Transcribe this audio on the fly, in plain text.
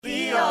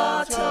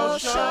Auto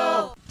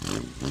Show.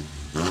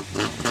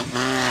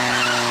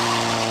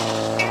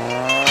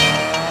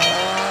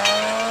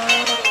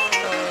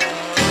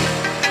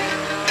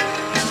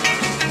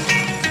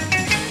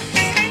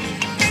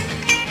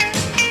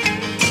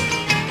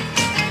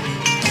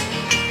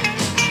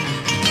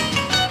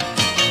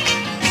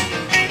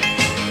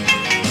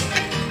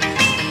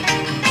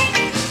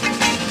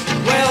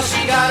 Well,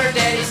 she got her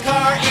daddy's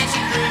car and she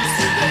cruised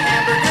to the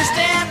hamburger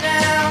stand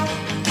now.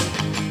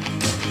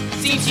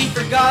 Seems she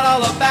forgot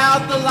all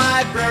about the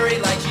library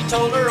like she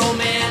told her old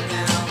man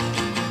now.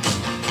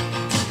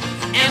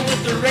 And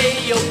with the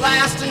radio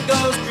blasting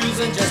goes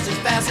cruising just as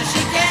fast as she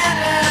can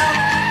now.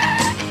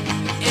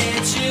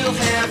 And she'll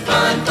have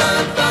fun,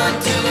 fun,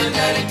 fun till her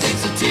daddy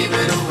takes a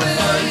T-bird away.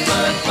 Fun,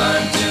 fun,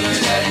 fun till her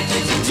daddy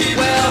takes a T-bird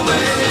away. Well, when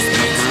the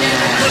street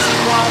standing where she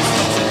walks,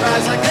 she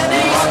cries like an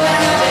ace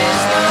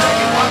now.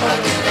 You walk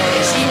like an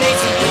ace. She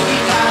makes a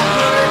boogie line,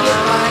 put her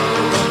look like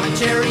a Roman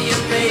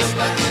chariot face.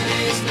 Like an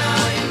ace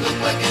now, you look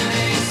like an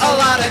ace. A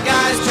lot of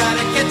guys try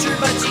to catch her,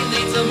 but she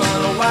leads them on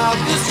a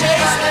wild goose chase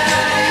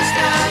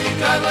now. You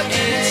drive like an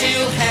ace.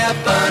 She'll have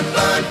fun,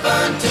 fun,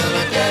 fun till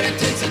her daddy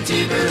takes a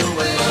T-bird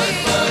away. Fun,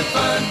 fun,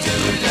 fun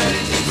till her daddy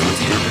takes a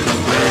T-bird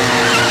away.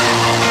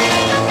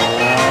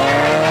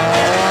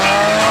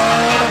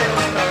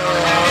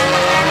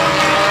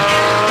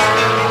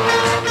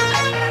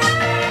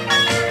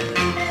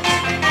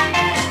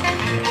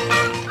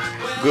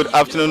 Good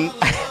afternoon.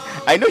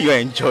 I know you're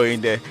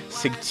enjoying the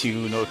sick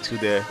tune to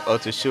the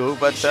auto show,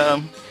 but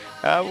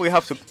we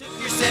have to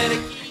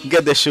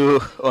get the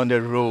show on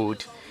the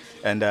road.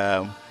 And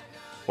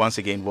once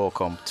again,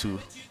 welcome to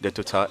the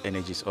Total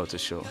Energies Auto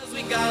Show.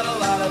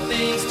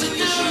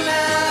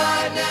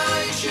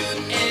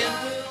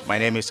 My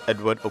name is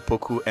Edward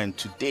Opoku, and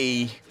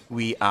today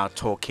we are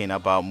talking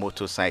about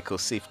motorcycle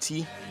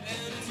safety.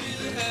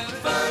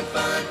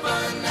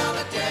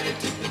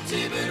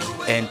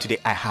 And today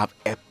I have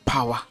a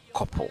power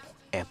couple.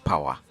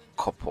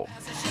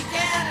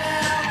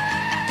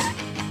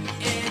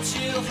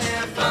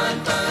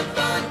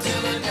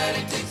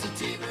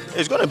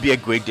 It's going to be a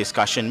great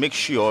discussion. Make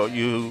sure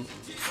you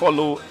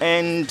follow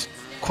and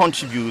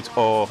contribute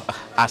or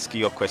ask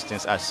your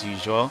questions as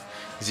usual.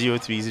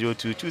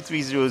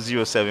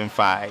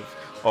 0302-230-075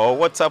 or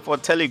WhatsApp or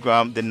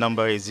Telegram. The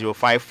number is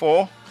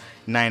 054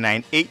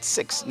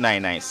 9986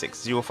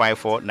 996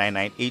 054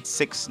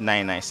 9986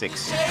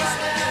 996.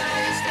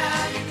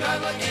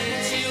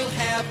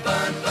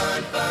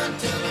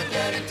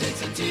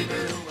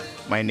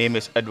 My name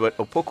is Edward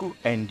Opoku,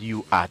 and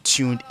you are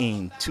tuned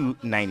in to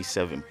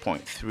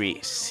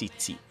 97.3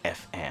 City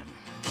FM.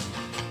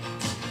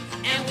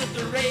 And with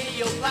the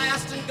radio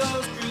blasting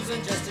goes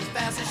cruising just as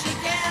fast as she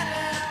can now.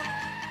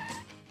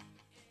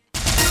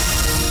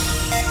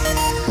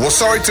 We're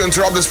sorry to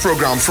interrupt this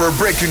program for a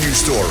breaking news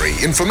story.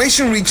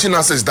 Information reaching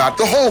us is that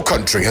the whole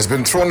country has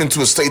been thrown into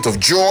a state of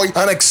joy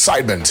and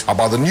excitement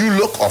about the new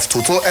look of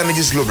Total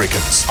Energies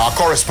lubricants. Our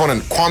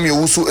correspondent Kwame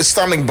Owusu is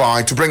standing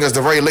by to bring us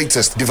the very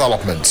latest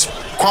developments.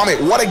 Kwame,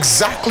 what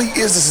exactly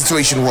is the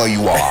situation where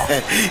you are?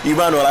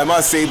 Emmanuel, I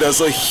must say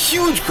there's a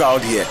huge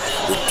crowd here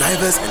with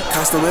drivers and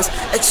customers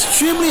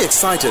extremely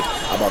excited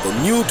about the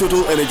new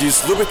Total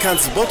Energies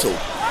lubricants bottle.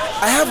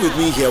 I have with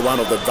me here one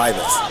of the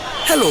drivers.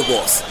 Hello,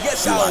 boss.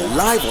 Yes, you are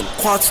live on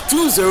Quartz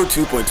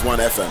 202.1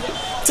 FM.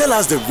 Tell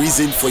us the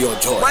reason for your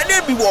joy. My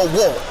name is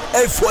War,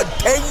 and for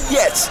 10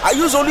 years, I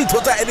use only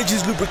Total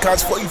Energies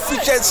lubricants for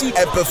efficiency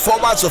and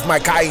performance of my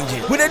car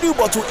engine. With a new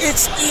bottle,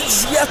 it's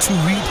easier to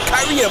read,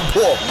 carry, and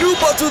pour. New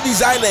bottle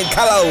design and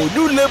color,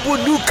 new label,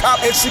 new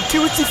cap, and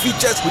security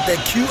features with a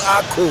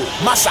QR code.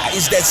 Massa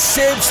is the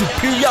same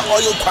superior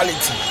oil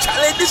quality.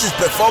 Challenge, this is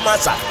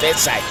performance at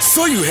first sight.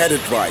 So you heard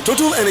it right.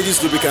 Total Energies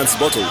lubricants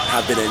bottle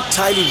have been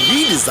entirely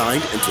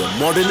redesigned into a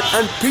modern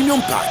and premium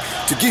pack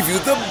to give you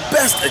the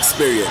best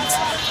experience.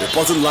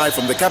 Reporting live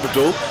from the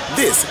capital,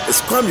 this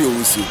is Kwame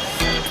Owusu.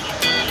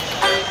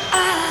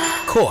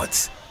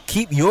 Quartz,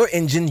 keep your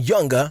engine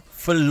younger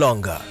for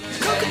longer.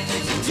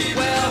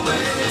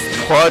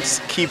 Quartz,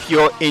 keep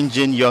your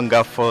engine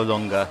younger for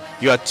longer.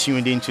 You are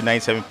tuned in to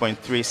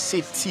 97.3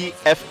 City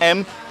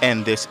FM,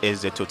 and this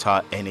is the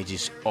Total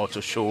Energies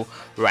Auto Show.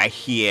 Right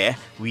here,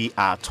 we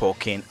are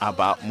talking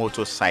about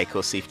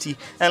motorcycle safety.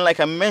 And like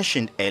I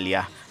mentioned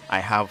earlier, I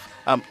have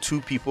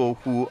two people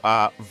who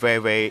are very,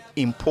 very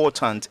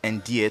important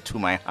and dear to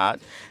my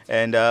heart.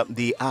 And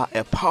they are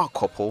a power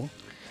couple.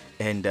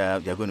 And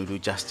they're going to do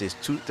justice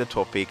to the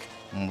topic,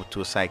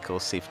 motorcycle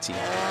safety.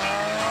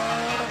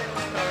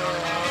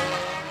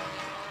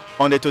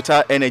 On the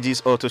Total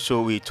Energies Auto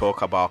Show, we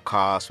talk about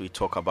cars, we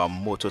talk about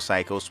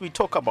motorcycles, we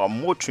talk about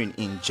motoring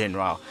in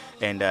general.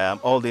 And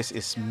all this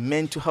is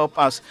meant to help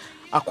us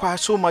acquire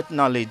so much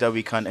knowledge that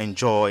we can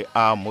enjoy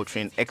our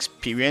motoring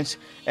experience.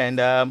 And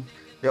the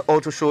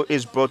Auto Show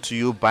is brought to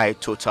you by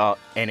Total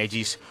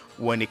Energies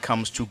when it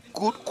comes to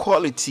good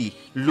quality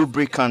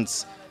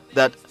lubricants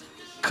that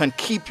can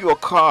keep your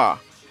car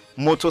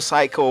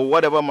motorcycle,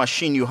 whatever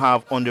machine you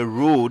have on the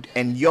road,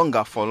 and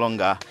younger for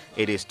longer,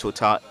 it is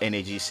Total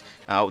Energies.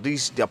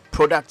 Their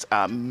products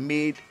are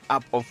made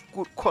up of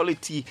good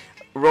quality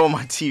raw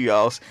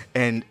materials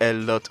and a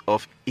lot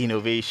of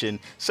innovation.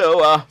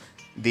 So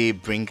they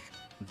bring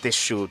this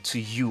show to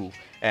you,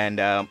 and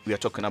we are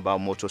talking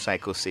about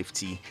motorcycle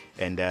safety.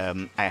 And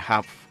I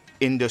have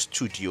in the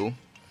studio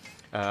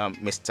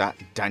Mr.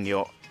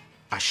 Daniel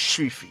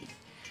Ashrifi,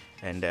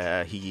 and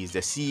he is the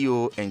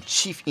CEO and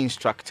chief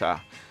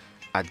instructor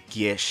at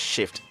Gear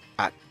Shift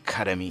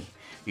Academy.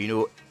 You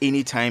know,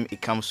 anytime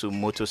it comes to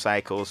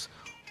motorcycles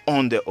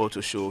on the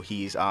auto show,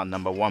 he is our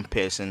number one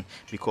person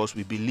because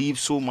we believe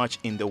so much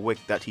in the work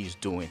that he's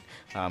doing.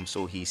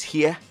 So he's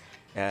here,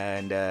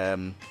 and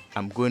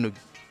I'm going to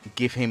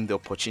give him the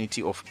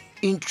opportunity of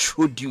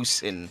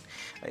introducing.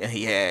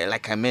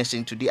 Like I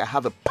mentioned today, I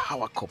have a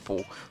power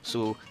couple.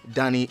 So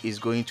Danny is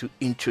going to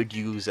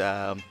introduce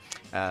our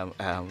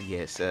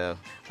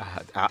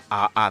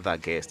other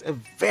guest, a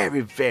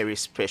very, very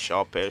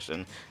special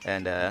person.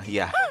 And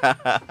yeah,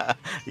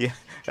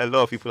 a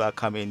lot of people are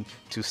coming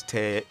to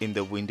stare in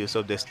the windows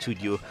of the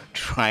studio,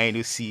 trying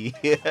to see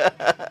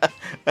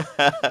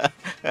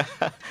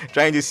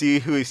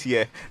who is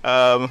here.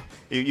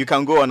 You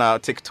can go on our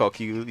TikTok.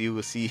 You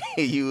will see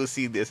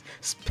this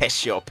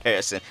special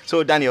person.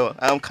 So Daniel,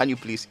 can you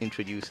please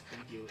introduce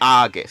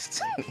our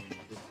guest?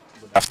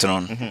 Good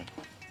afternoon.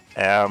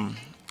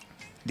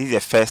 This is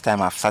the first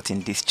time I've sat in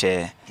this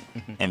chair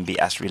and be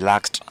as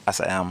relaxed as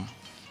I am.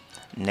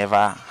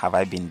 Never have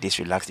I been this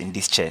relaxed in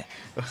this chair.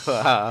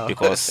 Wow.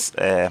 Because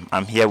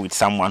I'm here with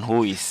someone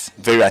who is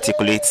very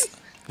articulate,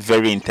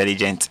 very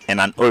intelligent, and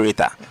an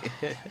orator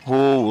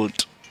who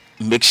would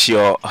make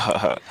sure,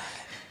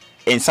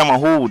 and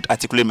someone who would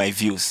articulate my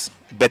views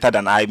better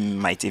than I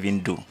might even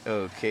do.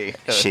 Okay.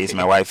 She is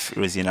my wife,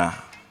 Rosina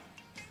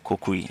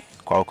Kokui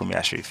Kwakumi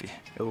Ashrifi.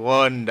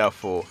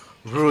 Wonderful.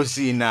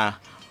 Rosina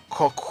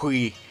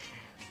Kokui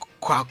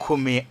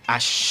Kwakumi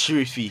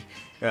Ashrifi.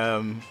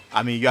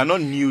 I mean, you are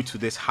not new to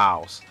this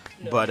house,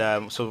 no.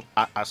 But so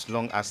as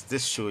long as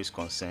this show is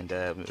concerned,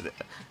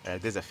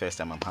 this is the first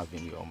time I'm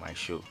having you on my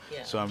show.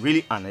 Yeah. So I'm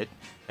really honored,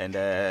 and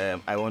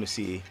I want to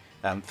say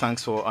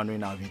thanks for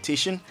honoring our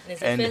invitation.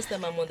 It's the first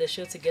time I'm on the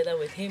show together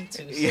with him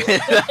too.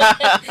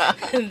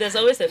 So. There's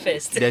always a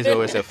first. There's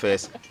always a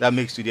first. That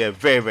makes today a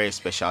very, very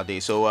special day.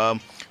 So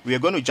we are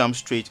going to jump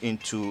straight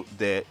into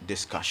the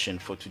discussion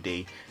for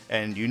today.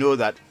 And you know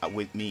that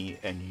with me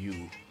and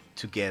you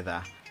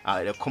together,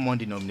 the common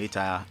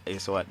denominator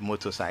is what?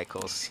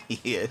 Motorcycles.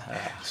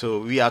 So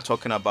we are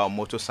talking about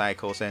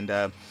motorcycles,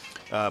 and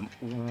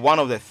one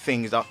of the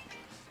things that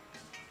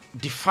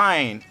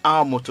define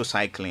our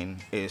motorcycling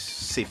is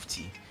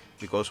safety,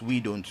 because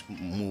we don't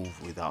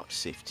move without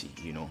safety,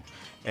 you know.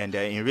 And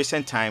in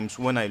recent times,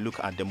 when I look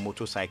at the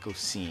motorcycle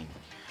scene,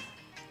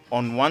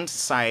 on one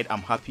side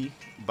I'm happy,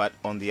 but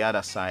on the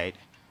other side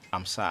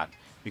I'm sad,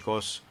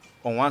 because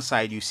on one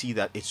side you see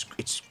that it's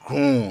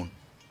grown,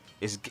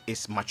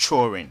 it's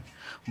maturing,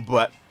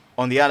 but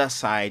on the other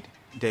side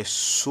there's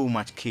so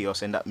much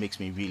chaos, and that makes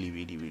me really,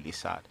 really, really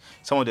sad.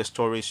 Some of the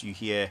stories you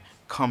hear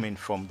coming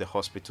from the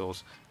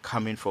hospitals,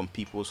 coming from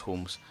people's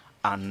homes,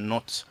 are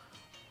not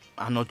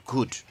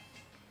good.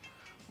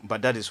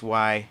 But that is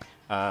why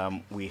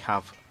we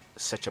have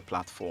such a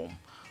platform,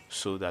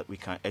 so that we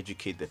can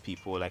educate the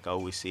people. Like I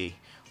always say,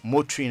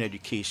 motoring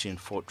education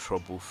for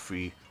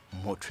trouble-free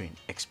motoring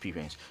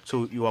experience.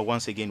 So you are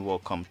once again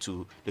welcome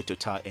to the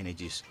Total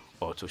Energies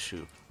Auto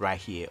Show right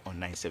here on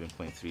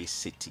 97.3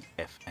 City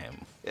FM.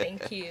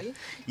 Thank you.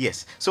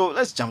 Yes. So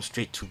let's jump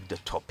straight to the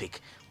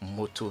topic: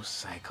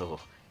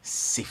 motorcycle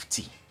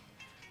safety.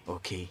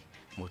 Okay,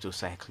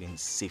 motorcycling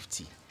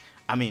safety.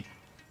 I mean,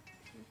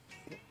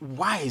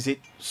 why is it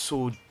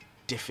so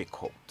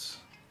difficult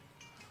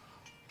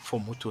for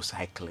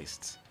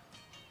motorcyclists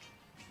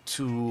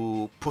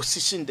to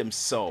position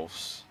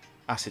themselves,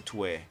 as it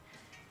were,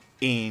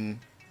 in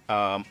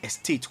a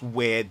state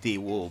where they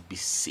will be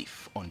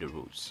safe on the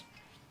roads?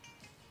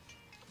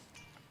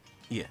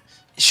 Yes.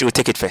 She will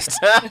take it first.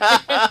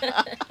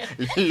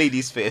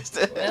 Ladies first.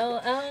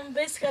 Well,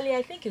 basically,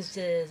 I think it's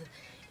the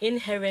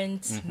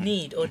inherent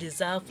need or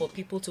desire for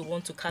people to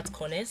want to cut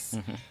corners,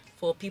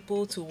 for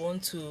people to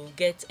want to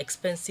get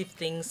expensive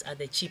things at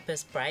the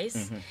cheapest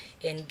price,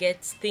 and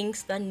get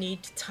things that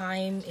need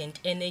time and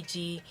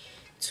energy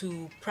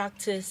to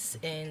practice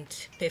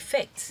and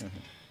perfect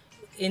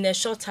in a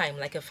short time,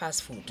 like a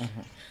fast food.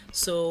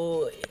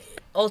 So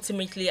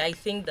ultimately, I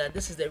think that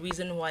this is the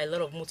reason why a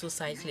lot of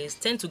motorcyclists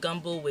tend to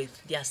gamble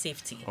with their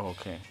safety.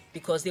 Okay.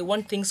 Because they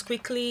want things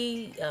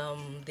quickly.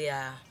 They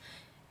are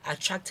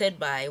attracted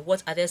by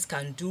what others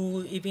can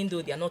do, even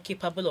though they are not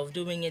capable of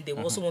doing it. They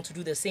also want to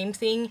do the same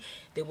thing.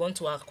 They want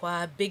to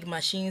acquire big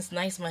machines,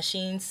 nice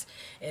machines,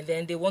 and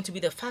then they want to be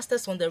the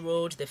fastest on the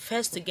road, the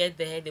first to get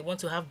there. They want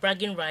to have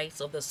bragging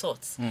rights of the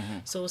sorts.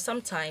 So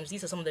sometimes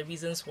these are some of the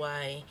reasons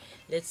why,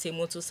 let's say,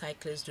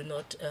 motorcyclists do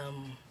not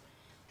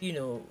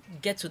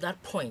get to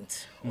that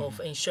point of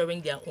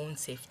ensuring their own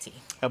safety.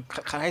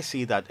 Can I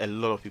say that a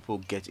lot of people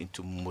get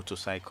into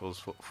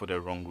motorcycles for the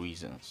wrong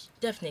reasons?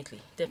 Definitely.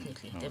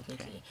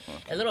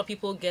 A lot of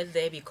people get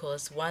there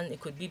because, one, it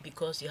could be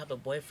because you have a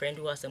boyfriend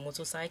who has a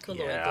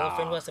motorcycle or a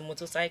girlfriend who has a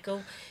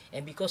motorcycle,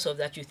 and because of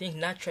that you think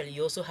naturally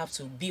you also have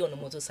to be on a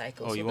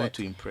motorcycle. Oh, you want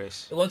to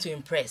impress. You want to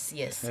impress,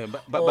 yes.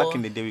 But back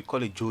in the day we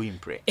call it Joe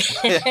Impress.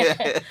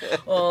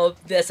 Or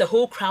there's a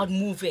whole crowd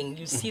moving.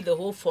 You see the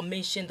whole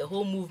formation, the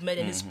whole movement,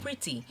 and it's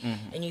pretty.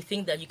 And you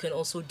think that you can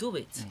also do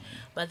it.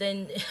 But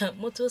then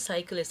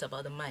motorcycle is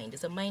about the mind.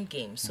 It's a mind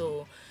game.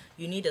 So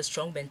you need a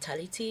strong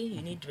mentality,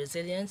 you need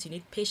resilience, you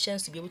need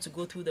patience to be able to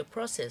go through the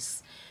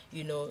process.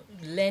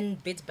 Learn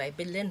bit by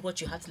bit, learn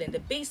what you have to learn, the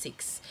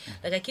basics.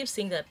 Like I keep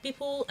saying that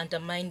people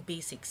undermine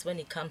basics when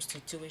it comes to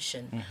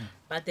tuition.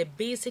 But the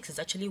basics is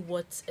actually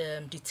what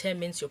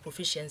determines your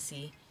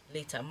proficiency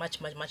later, much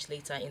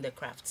later in the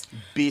craft.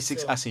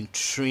 Basics as in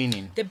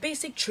training. The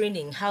basic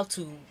training, how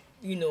to,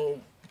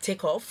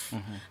 take off,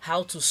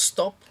 how to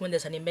stop when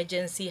there's an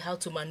emergency, how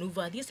to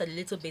maneuver. These are the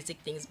little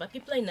basic things, but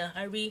people are in a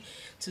hurry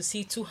to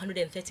see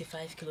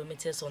 235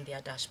 kilometers on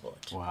their dashboard.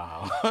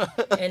 Wow.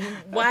 And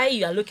why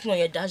you are looking on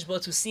your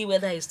dashboard to see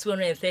whether it's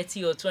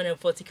 230 or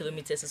 240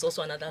 kilometers is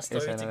also another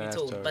story to be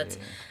told. But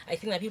I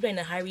think that people are in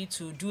a hurry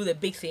to do the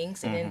big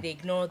things and then they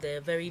ignore the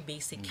very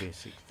basic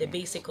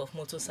of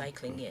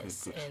motorcycling.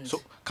 Yes. And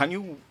so can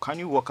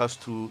you walk us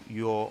through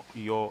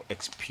your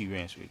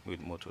experience with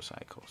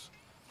motorcycles?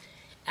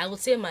 I would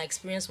say my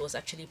experience was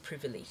actually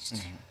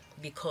privileged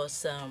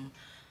because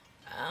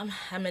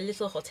I'm a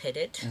little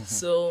hot-headed.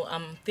 So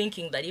I'm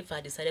thinking that if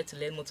I decided to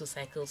learn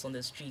motorcycles on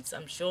the streets,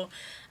 I'm sure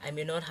I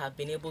may not have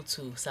been able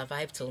to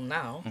survive till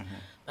now.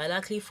 But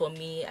luckily for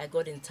me, I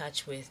got in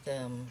touch with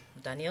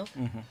Daniel.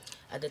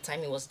 At the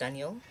time, it was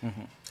Daniel,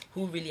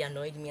 who really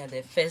annoyed me at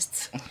the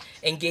first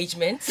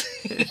engagement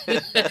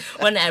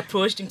when I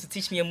approached him to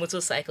teach me a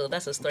motorcycle.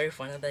 That's a story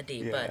for another day.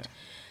 Yeah. But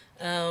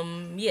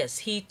yes,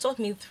 he taught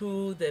me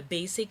through the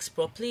basics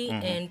properly,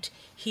 and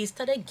he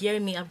started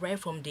gearing me up right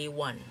from day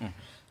one.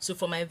 So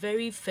for my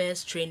very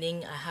first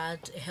training, I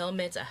had a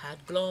helmet, I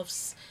had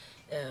gloves,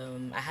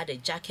 I had a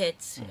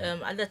jacket.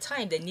 At the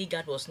time, the knee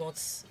guard was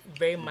not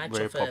very much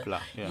Very of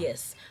popular, a... yeah.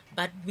 Yes,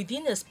 but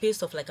within a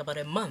space of like about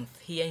a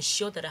month, he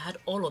ensured that I had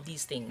all of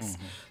these things.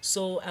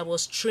 So I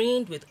was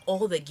trained with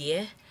all the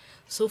gear.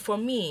 So for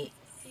me,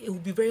 it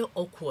would be very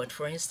awkward,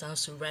 for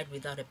instance, to ride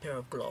without a pair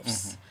of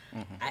gloves.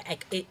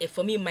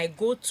 For me, my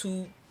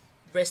go-to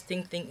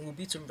resting thing would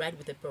be to ride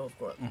with a pair of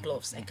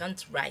gloves. I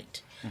can't ride.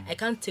 I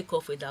can't take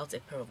off without a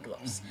pair of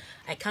gloves.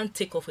 I can't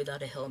take off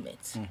without a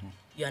helmet.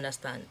 You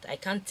understand? I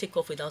can't take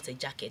off without a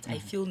jacket. I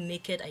feel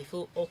naked. I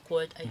feel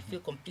awkward. I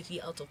feel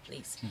completely out of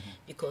place.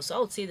 Because I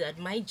would say that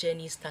my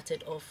journey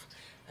started off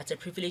at a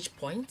privileged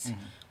point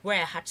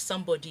where I had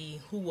somebody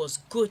who was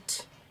good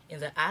in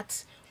the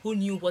art, who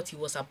knew what he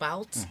was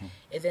about,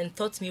 and then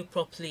taught me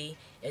properly,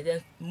 and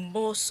then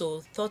more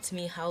so taught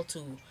me how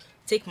to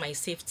take my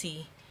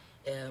safety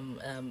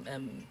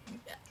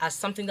as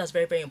something that's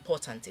very, very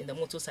important in the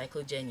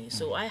motorcycle journey.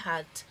 So I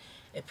had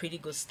a pretty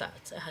good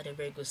start. I had a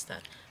very good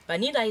start. But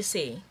need I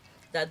say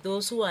that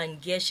those who are in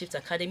Gearshift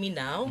Academy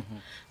now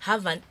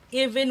have an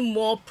even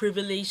more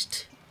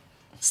privileged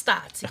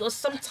start, because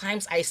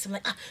sometimes I seem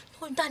like,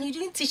 no, Dan, you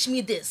didn't teach me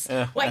this.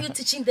 Why are you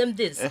teaching them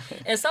this?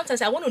 And sometimes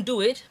I want to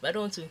do it, but I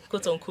don't want to,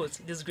 quote unquote,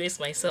 disgrace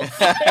myself.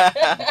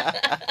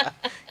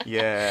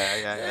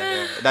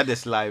 Yeah. That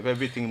is life.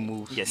 Everything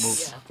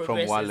moves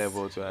from one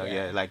level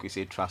to like we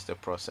say, trust the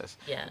process.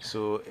 Yeah.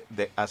 So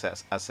as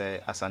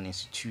an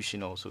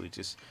institution also, it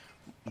is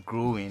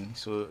growing.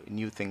 So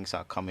new things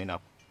are coming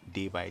up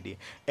day by day.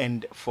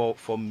 And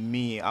for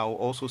me, I'll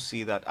also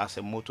see that as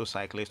a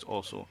motorcyclist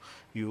also,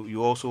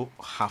 you also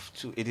have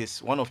to, it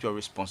is one of your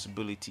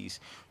responsibilities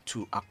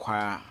to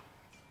acquire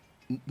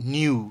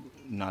new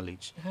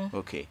knowledge.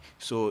 Okay,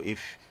 so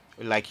if,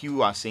 like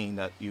you are saying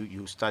that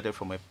you started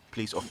from a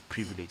place of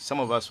privilege, some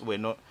of us we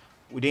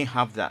didn't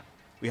have that.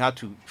 We had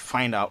to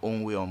find our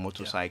own way on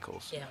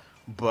motorcycles.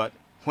 But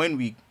when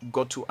we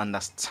got to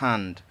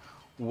understand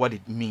what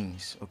it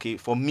means, okay,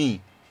 for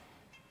me,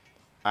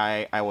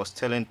 I was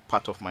telling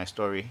part of my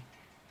story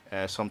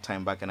some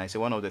time back, and I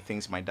said one of the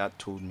things my dad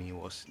told me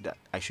was that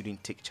I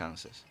shouldn't take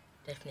chances.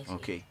 Definitely.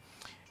 Okay.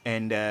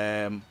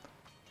 And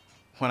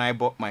when I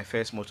bought my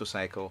first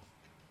motorcycle,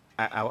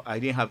 I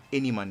didn't have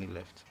any money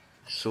left.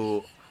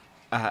 So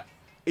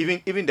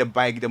even the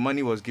bike, the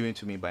money was given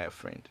to me by a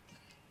friend.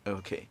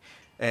 Okay.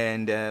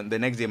 And the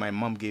next day, my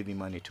mom gave me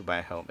money to buy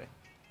a helmet.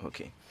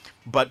 Okay.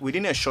 But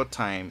within a short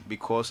time,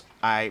 because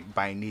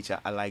by nature,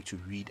 I like to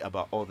read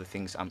about all the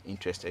things I'm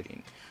interested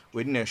in.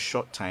 Within a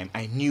short time,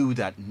 I knew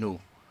that no,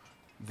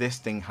 this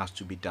thing has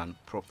to be done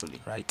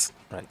properly. Right.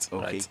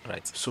 Okay.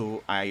 Right.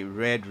 So I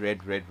read,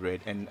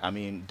 and I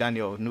mean,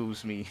 Daniel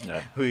knows me.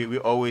 Yeah. We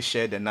always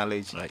share the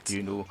knowledge. Right.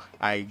 You know,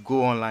 I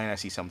go online, I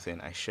see something,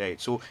 I share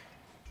it. So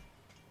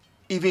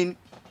even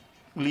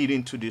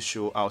leading to this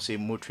show, I'll say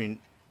motoring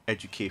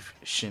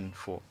education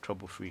for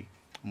trouble-free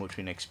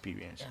motoring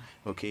experience.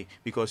 Yeah. Okay,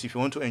 because if you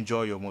want to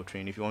enjoy your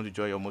motoring, if you want to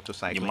enjoy your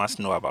motorcycle, You must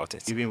know about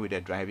it. even with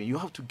the driving, you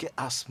have to get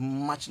as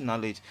much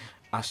knowledge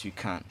as you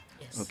can.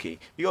 Yes. Okay,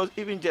 because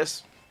even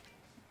just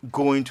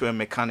going to a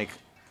mechanic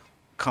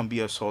can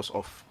be a source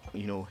of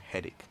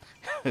headache.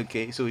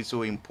 Okay, so it's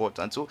so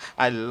important. So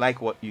I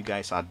like what you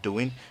guys are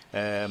doing.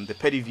 The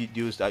petty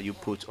videos that you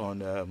put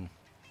on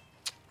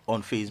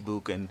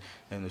Facebook and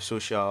the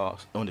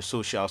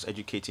socials,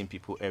 educating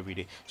people every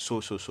day,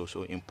 so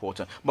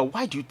important. But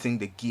why do you think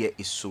the gear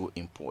is so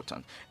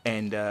important?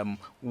 And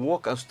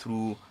walk us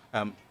through,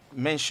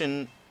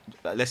 mention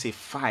let's say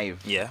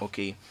 5 Yeah.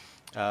 okay,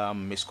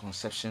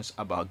 misconceptions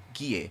about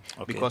gear.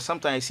 Okay. Because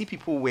sometimes I see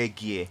people wear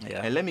gear.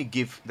 Yeah. And let me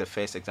give the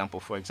first example.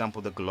 For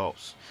example, the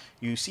gloves.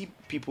 You see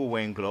people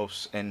wearing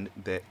gloves and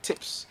the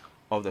tips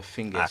of the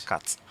fingers Are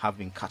cut. have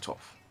been cut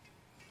off.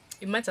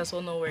 You might as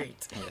well not wear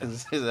it.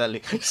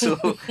 Exactly. So,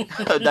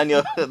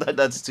 Daniel,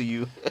 that's to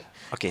you.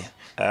 Okay.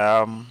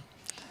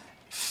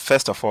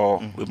 First of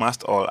all, we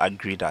must all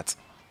agree that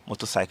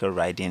motorcycle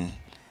riding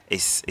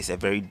is a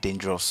very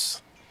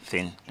dangerous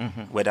thing,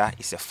 whether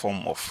it's a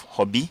form of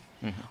hobby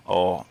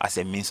or as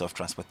a means of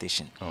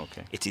transportation.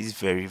 Okay. It is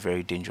very,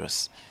 very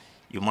dangerous.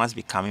 You must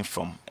be coming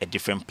from a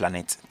different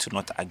planet to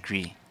not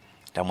agree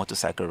that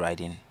motorcycle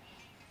riding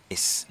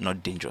is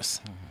not dangerous,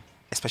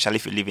 especially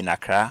if you live in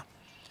Accra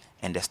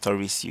and the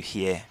stories you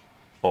hear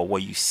or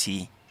what you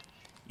see.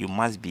 You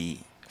must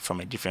be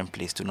from a different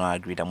place to not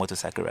agree that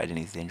motorcycle riding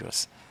is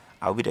dangerous.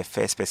 I'll be the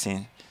first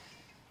person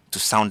to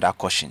sound that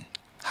caution,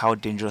 how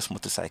dangerous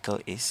motorcycle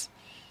is,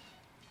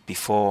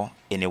 before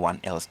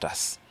anyone else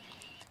does.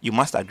 You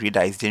must agree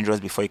that it's dangerous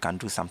before you can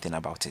do something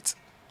about it.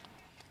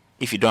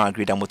 If you don't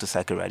agree that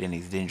motorcycle riding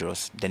is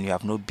dangerous, then you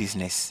have no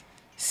business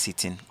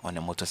sitting on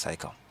a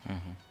motorcycle.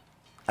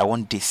 I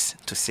want this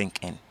to sink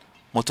in.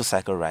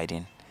 Motorcycle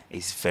riding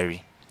is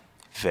very,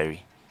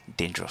 very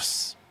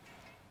dangerous.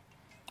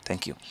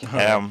 Thank you.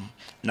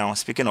 Now,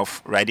 speaking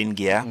of riding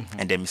gear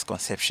and the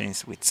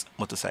misconceptions with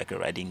motorcycle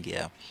riding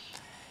gear,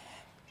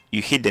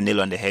 you hit the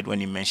nail on the head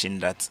when you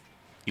mentioned that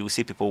you will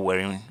see people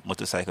wearing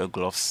motorcycle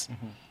gloves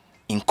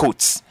in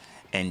coats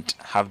and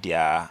have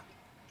the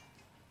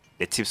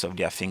tips of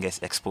their fingers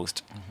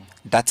exposed.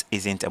 That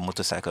isn't a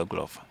motorcycle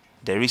glove.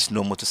 There is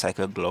no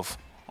motorcycle glove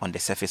on the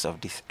surface of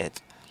this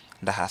earth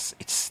that has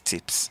its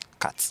tips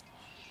cut.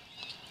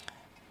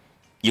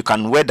 You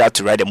can wear that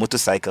to ride a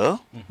motorcycle,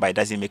 but it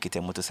doesn't make it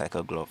a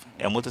motorcycle glove.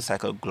 A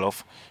motorcycle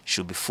glove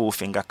should be full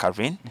finger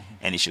covering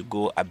and it should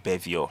go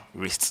above your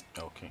wrist.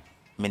 Okay.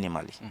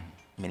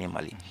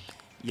 Minimally.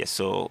 Yes,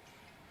 so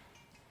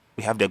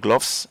we have the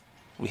gloves,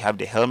 we have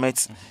the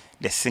helmets,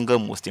 the single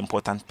most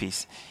important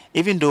piece.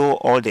 Even though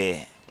all the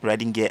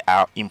riding gear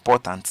are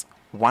important,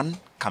 one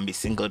can be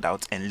singled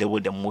out and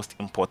labeled the most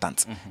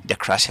important, the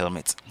crash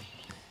helmet.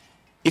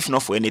 If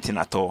not for anything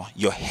at all,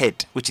 your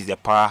head, which is the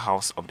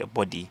powerhouse of the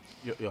body,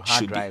 Your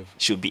hard drive.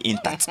 should be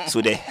intact.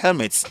 So the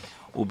helmets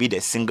will be the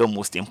single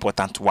most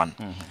important one.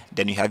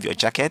 Then you have your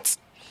jacket.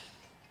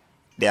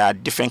 There are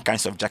different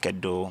kinds of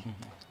jacket though.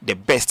 The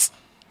best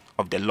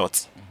of the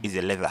lot is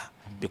the leather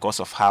because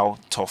of how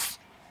tough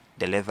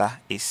the leather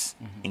is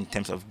in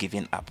terms of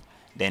giving up.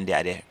 Then there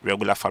are the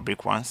regular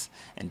fabric ones,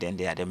 and then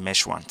there are the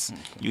mesh ones.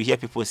 You hear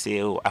people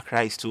say, oh,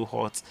 Accra is too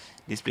hot,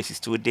 this place is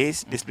too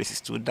this, this place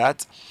is too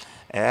that.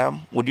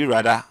 Would you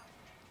rather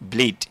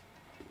bleed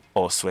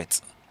or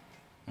sweat?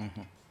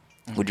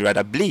 Would you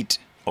rather bleed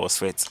or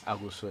sweat? I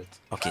will sweat.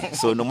 Okay,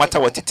 so no matter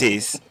what it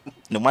is,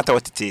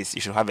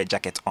 you should have a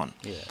jacket on.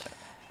 Yeah.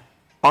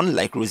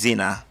 Unlike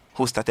Rosina,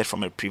 who started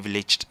from a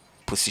privileged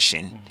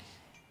position,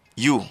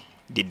 you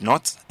did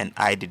not and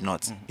I did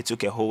not. It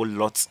took a whole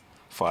lot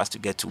for us to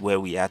get to where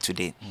we are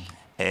today.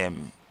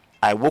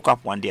 I woke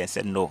up one day and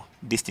said, no,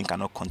 this thing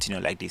cannot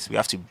continue like this. We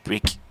have to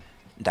break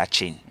that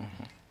chain.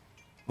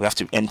 We have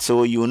to, and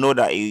so you know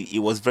that it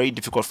was very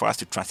difficult for us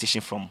to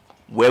transition from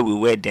where we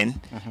were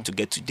then to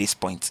get to this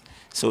point.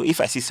 So if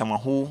I see someone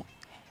who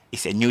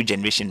is a new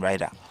generation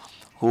rider,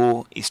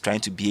 who is trying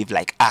to behave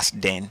like us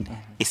then,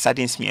 it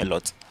saddens me a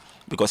lot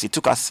because it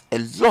took us a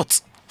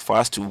lot for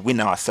us to win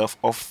ourselves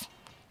off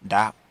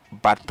that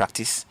bad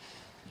practice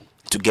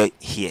to get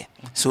here.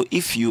 So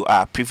if you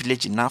are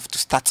privileged enough to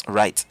start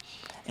right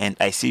and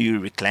I see you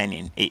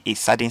reclining, it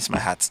saddens my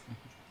heart.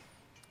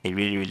 It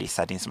really, really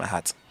saddens my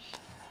heart.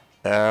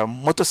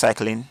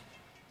 Motorcycling,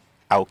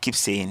 I will keep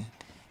saying,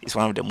 is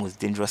one of the most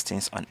dangerous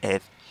things on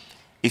earth.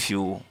 If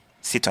you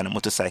sit on a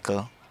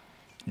motorcycle,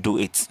 do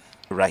it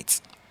right.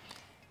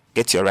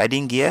 Get your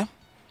riding gear,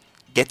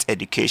 get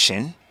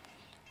education,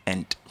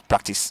 and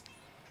practice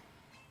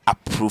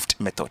approved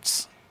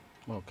methods.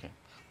 Okay.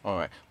 All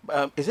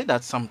right. Is it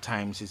that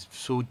sometimes it's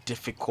so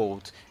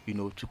difficult,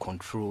 to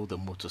control the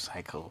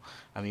motorcycle?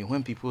 I mean,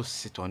 when people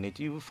sit on it,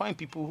 you find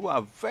people who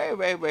are very,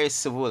 very, very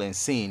civil and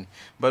sane.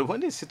 But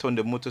when they sit on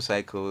the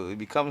motorcycle, it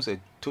becomes a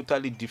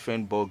totally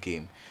different ball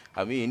game.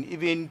 I mean,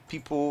 even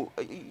people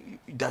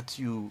that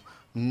you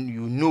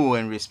know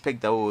and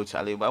respect that old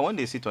Charlie, but when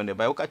they sit on the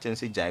bike, and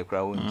say jai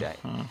crowd jai.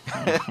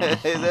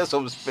 Is there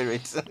some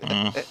spirit?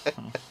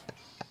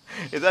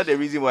 Is that the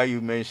reason why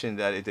you mentioned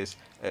that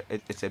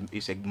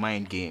it's a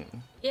mind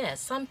game? Yeah,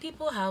 some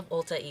people have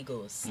alter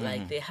egos.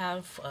 Like they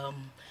have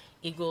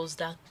egos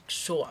that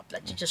show up,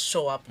 like just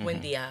show up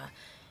when they are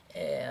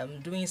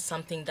doing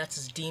something that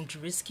is deemed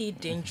risky,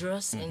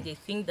 dangerous, and they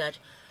think that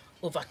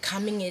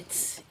overcoming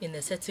it in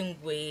a certain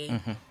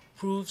way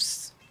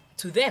proves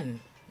to them,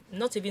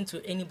 not even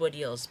to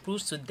anybody else,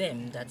 proves to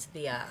them that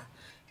they are.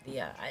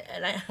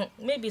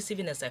 Maybe it's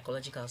even a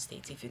psychological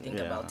state if you think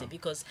about it,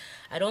 because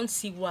I don't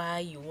see why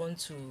you want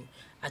to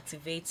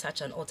activate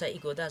such an alter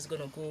ego that's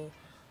going to go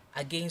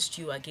against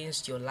you,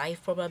 against your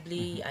life,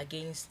 probably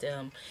against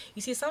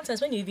you see, sometimes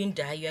when you even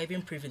die, you're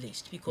even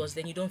privileged, because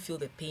then you don't feel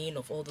the pain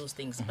of all those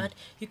things. But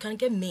you can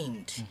get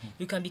maimed,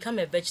 you can become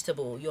a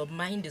vegetable, your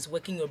mind is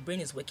working, your brain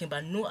is working,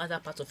 but no other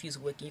part of you is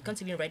working. You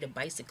can't even ride a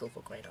bicycle,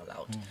 for crying out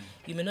loud.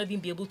 You may not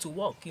even be able to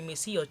walk. You may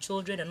see your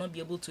children and not be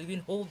able to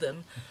even hold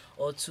them,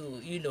 or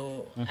to,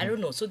 I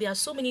don't know. So there are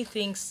so many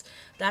things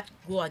that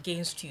go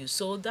against you.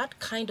 So that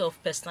kind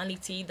of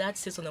personality that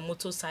sits on a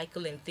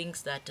motorcycle and thinks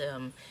that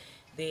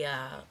they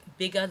are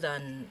bigger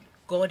than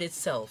God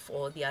itself,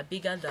 or they are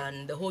bigger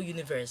than the whole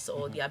universe,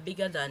 or they are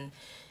bigger than,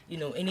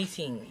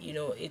 anything.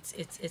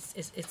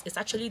 It's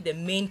actually the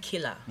main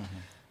killer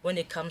when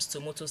it comes to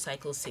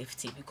motorcycle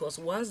safety, because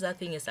once that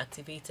thing is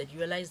activated, you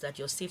realize that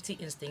your safety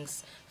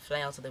instincts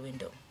fly out of the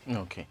window.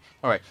 Okay,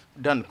 all right.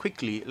 Dan,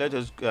 quickly, let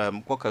us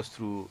walk us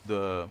through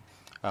the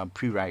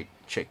pre-ride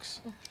checks.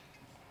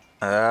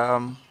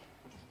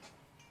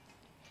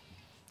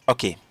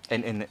 Okay.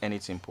 And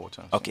it's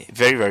important. Okay,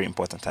 very, very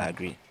important. I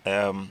agree.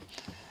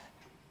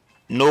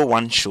 No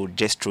one should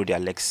just throw their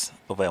legs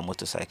over a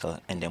motorcycle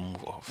and then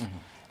move off.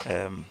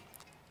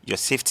 Your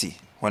safety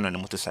when on a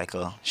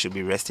motorcycle should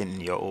be resting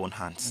in your own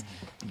hands.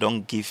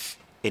 Don't give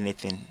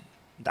anything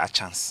that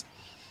chance.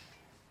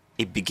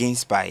 It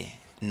begins by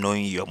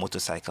knowing your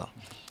motorcycle.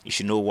 You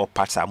should know what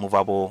parts are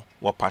movable,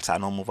 what parts are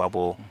not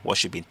movable, what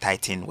should be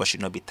tightened, what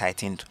should not be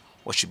tightened,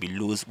 what should be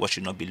loose, what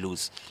should not be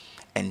loose.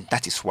 And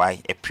that is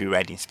why a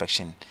pre-ride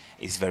inspection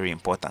is very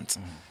important.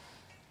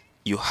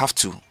 You have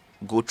to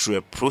go through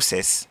a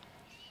process,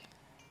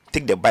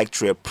 take the bike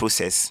through a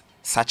process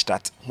such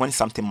that when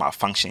something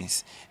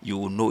malfunctions, you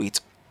will know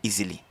it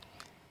easily.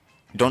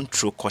 Don't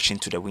throw caution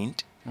to the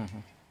wind.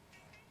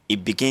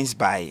 It begins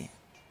by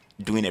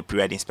doing a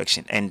pre-ride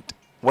inspection. And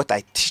what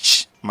I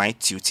teach my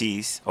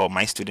tutees or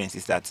my students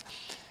is that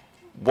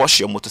wash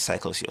your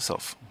motorcycles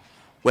yourself.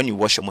 When you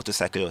wash your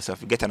motorcycle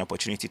yourself, you get an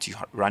opportunity to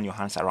run your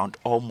hands around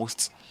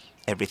almost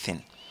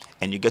everything,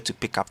 and you get to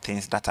pick up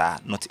things that are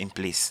not in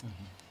place.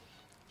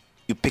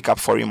 You pick up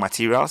foreign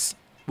materials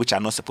which are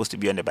not supposed to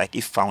be on the bike.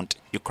 If found,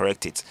 you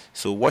correct it.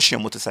 So washing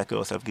your motorcycle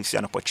yourself gives you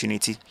an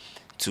opportunity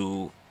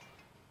to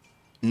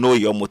know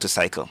your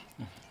motorcycle.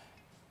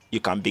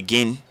 You can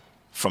begin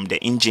from the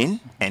engine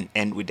and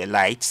end with the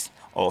lights,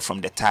 or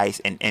from the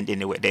tires and end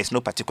anywhere. There's no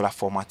particular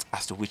format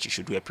as to which you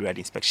should do a pre-ride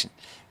inspection.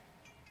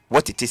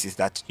 What it is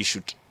that you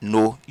should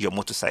know your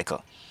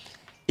motorcycle.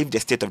 If the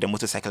state of the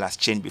motorcycle has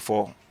changed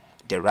before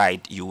the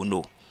ride, you will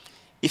know.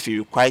 If it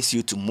requires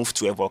you to move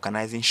to a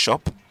vulcanizing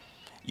shop,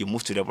 you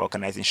move to the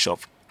vulcanizing shop.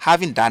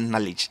 Having that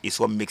knowledge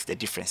is what makes the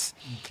difference.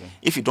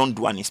 If you don't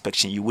do an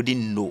inspection, you wouldn't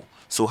know.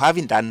 So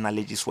having that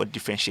knowledge is what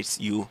differentiates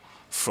you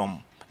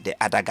from the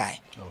other guy.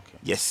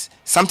 Yes,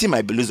 something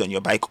might be loose on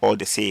your bike all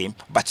the same,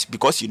 but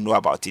because you know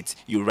about it,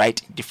 you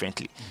ride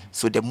differently.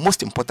 So the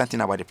most important thing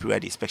about the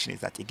pre-ride inspection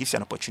is that it gives you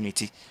an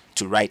opportunity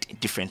to ride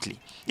differently.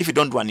 If you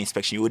don't do an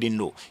inspection, you wouldn't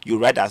know. You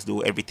ride as though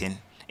everything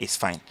is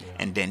fine,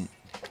 and then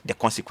the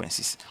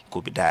consequences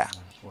could be dire.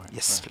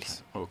 Yes,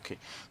 please. Okay,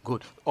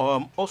 good.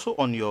 Also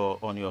on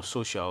your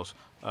socials,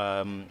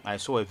 I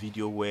saw a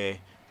video where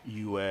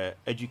you were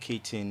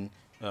educating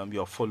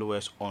your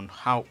followers on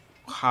how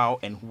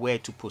and where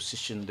to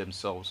position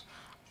themselves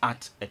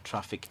at a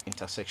traffic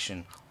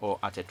intersection or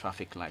at a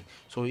traffic light.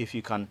 So if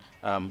you can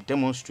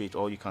demonstrate,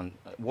 or you can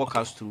walk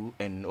us through,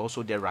 and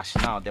also the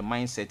rationale, the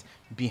mindset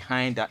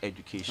behind that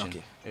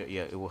education.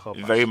 It will help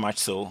very us. much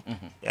so.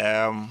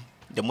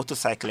 The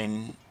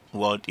motorcycling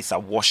world is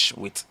awash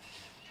with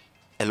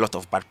a lot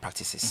of bad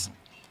practices.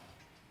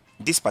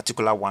 This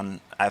particular one,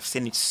 I've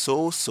seen it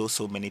so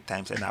many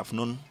times, and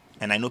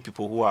I know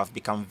people who have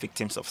become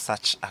victims of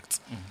such acts.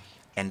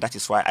 And that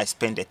is why I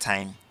spend the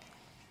time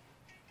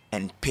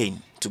and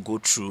pain to go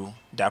through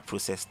that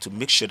process to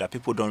make sure that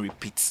people don't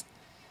repeat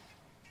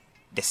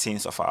the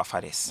sins of our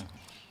fathers.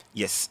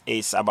 Yes,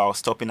 it's about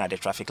stopping at the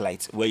traffic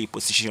light, where you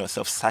position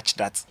yourself such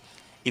that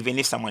even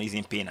if someone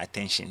isn't paying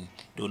attention,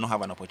 they will not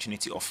have an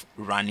opportunity of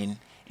running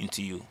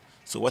into you.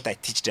 So what I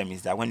teach them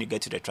is that when you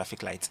get to the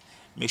traffic light,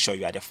 make sure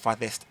you are at the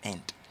farthest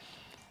end.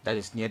 That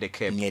is near the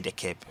curb. Near the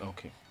curb.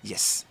 Okay.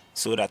 Yes.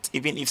 So that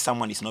even if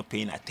someone is not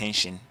paying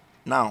attention,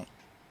 now,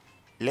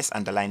 let's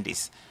underline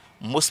this.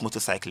 Most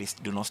motorcyclists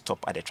do not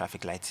stop at the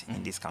traffic light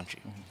in this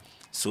country.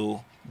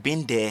 So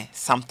being there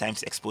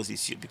sometimes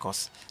exposes you,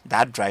 because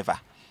that driver,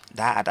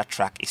 that other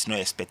truck is not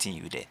expecting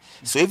you there.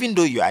 So even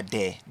though you are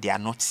there, they are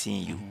not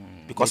seeing you.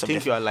 Because they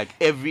think you are like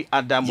every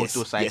other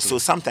motorcyclist. Yes. So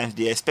sometimes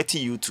they are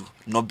expecting you to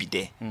not be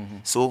there.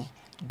 So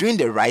doing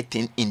the right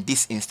thing in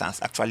this instance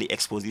actually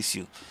exposes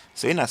you.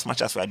 So in as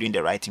much as we are doing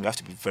the right thing, we have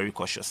to be very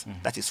cautious.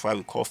 That is why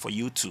we call for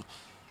you to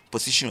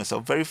position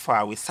yourself very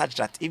far away, such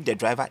that if the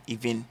driver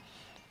even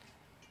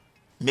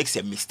makes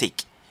a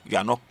mistake, you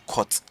are not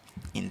caught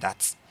in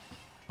that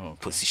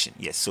position.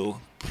 Yes,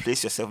 so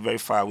place yourself very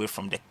far away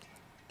from the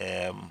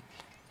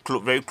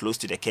very close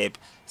to the curb,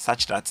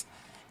 such that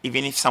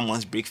even if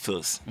someone's brake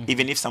fails,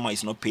 even if someone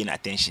is not paying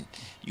attention,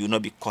 you will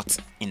not be caught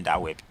in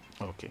that web.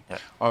 Okay. Yeah.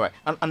 All right.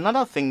 And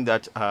another thing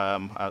that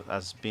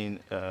has been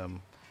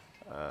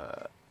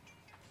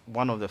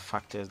one of the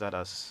factors that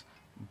has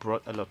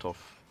brought a lot of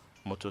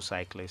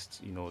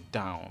motorcyclists,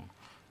 down,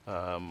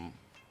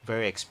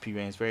 very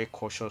experienced, very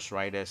cautious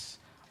riders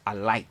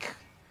alike,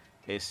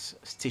 is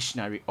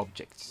stationary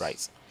objects.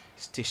 Right.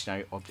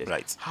 Stationary objects.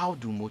 Right. How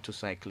do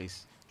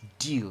motorcyclists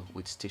deal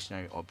with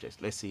stationary objects?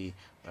 Let's say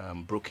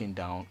broken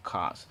down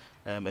cars.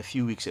 A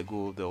few weeks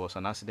ago, there was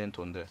an accident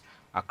on the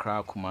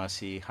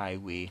Accra-Kumasi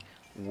highway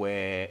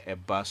where a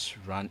bus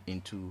ran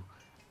into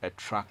a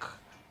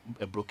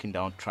broken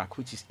down truck,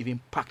 which is even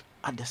parked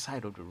at the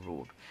side of the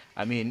road.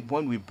 I mean,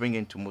 when we bring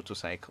into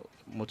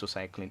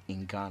motorcycling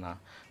in Ghana,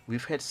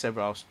 we've heard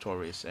several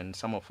stories, and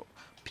some of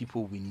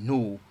people we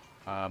know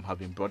have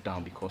been brought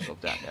down because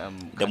of that.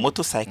 The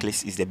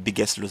motorcyclist is the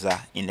biggest loser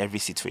in every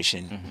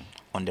situation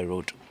on the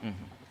road.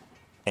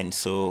 And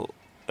so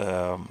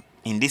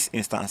in this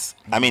instance,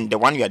 I mean, the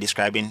one you are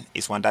describing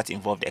is one that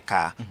involved a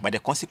car, but the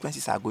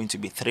consequences are going to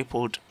be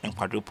tripled and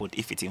quadrupled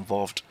if it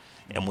involved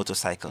a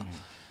motorcycle.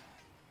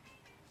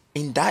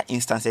 In that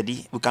instance,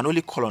 Eddie, we can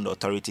only call on the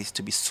authorities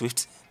to be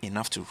swift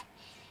enough to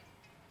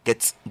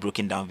get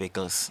broken down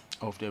vehicles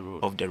off the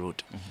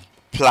road.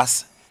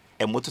 Plus,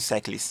 a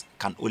motorcyclist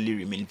can only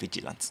remain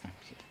vigilant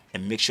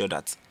and make sure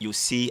that you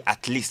see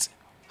at least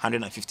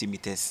 150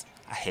 meters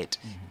ahead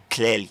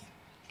clearly.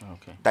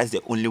 Okay. That's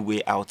the only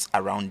way out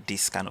around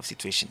this kind of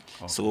situation.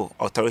 So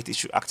authorities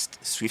should act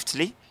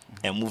swiftly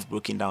and move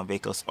broken down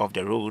vehicles off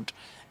the road,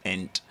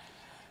 and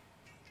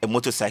a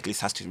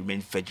motorcyclist has to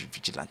remain very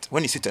vigilant.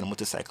 When you sit on a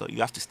motorcycle,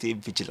 you have to stay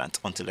vigilant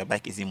until the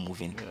bike isn't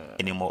moving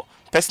anymore.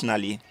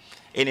 Personally,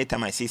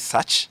 anytime I see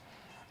such,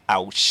 I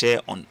will share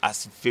on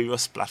as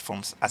various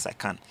platforms as I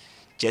can,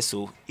 just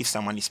so if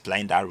someone is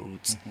plying that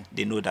route,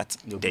 they know that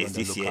there is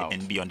this here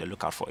and be on the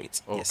lookout for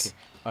it. Okay. Yes.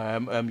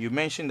 You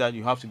mentioned that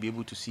you have to be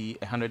able to see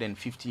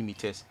 150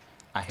 meters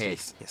ahead.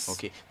 Yes.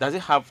 Okay. Does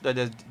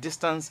the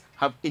distance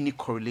have any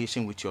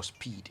correlation with your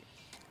speed?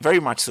 Very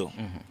much so.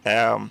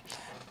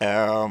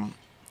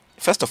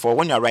 First of all,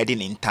 when you are riding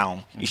in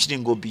town, you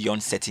shouldn't go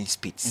beyond certain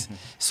speeds.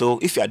 So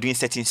if you are doing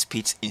certain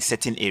speeds in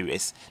certain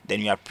areas, then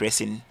you are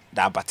pressing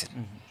that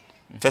button.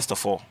 First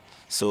of all,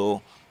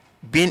 so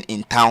being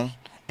in town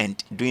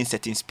and doing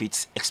certain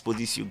speeds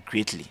exposes you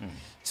greatly.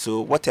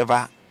 So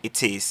whatever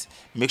it is,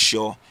 make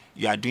sure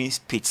you are doing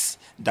speeds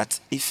that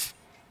if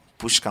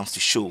push comes to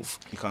shove,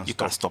 you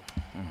can stop.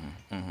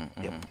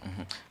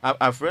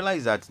 I've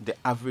realized that the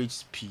average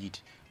speed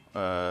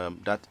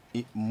that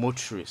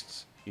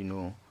motorists,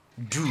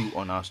 do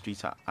on our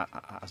streets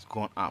has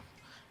gone up,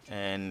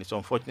 and it's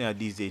unfortunate that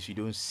these days you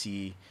don't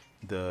see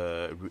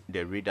the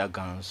radar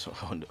guns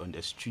on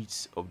the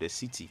streets of the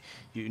city.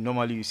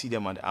 Normally you see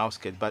them on the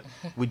outskirts, but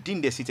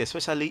within the city,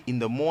 especially in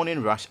the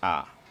morning rush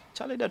hour,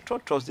 Charlie, the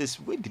trotters,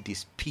 where did they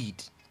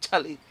speed,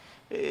 Charlie?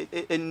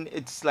 And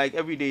it's like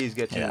every day is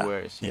getting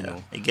worse.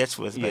 It gets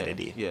worse by the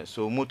day. Yeah.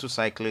 So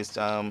motorcyclists,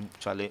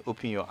 Charlie,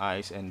 open your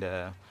eyes and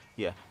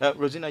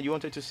Rosina, you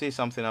wanted to say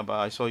something about?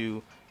 I saw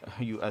you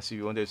as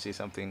you wanted to say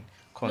something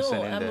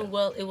concerning.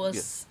 Well, it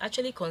was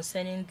actually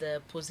concerning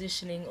the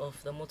positioning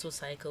of the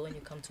motorcycle when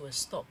you come to a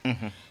stop,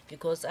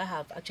 because I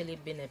have actually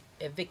been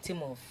a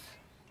victim of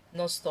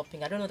not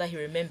stopping. I don't know that he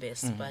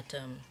remembers, but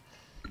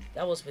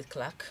that was with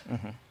Clark,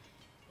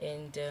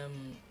 and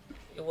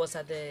it was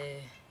at the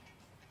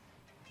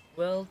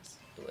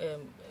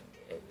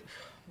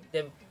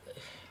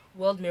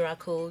World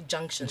Miracle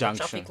Junction, the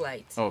traffic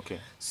light. Okay.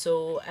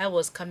 So I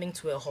was coming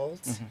to a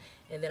halt,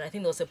 and then I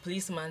think there was a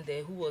policeman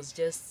there who was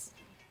just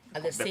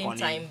at the same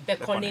time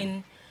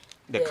beckoning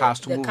the cars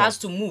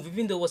to move,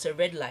 even though it was a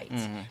red light.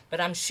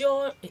 But I'm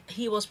sure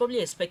he was probably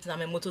expecting,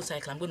 I'm a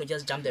motorcycle, I'm going to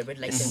just jump the red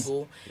light and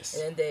go.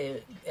 And then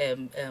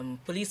the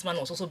policeman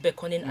was also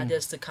beckoning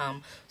others to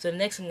come. So the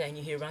next thing I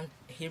knew,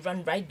 he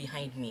ran right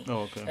behind me.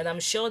 And I'm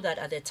sure that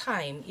at the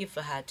time, if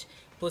I had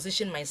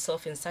positioned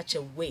myself in such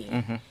a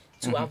way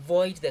to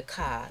avoid the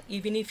car,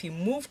 even if he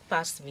moved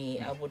past me,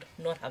 I would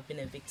not have been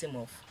a victim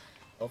of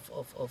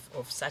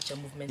such a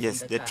movement.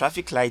 Yes, in the car.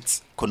 traffic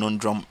lights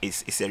conundrum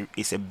is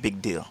a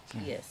big deal.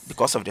 Yes.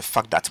 Because of the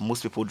fact that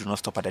most people do not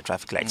stop at the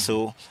traffic light.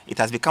 So it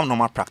has become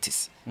normal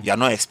practice. You are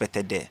not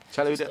expected there.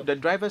 Charlie, the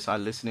drivers are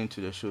listening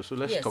to the show, so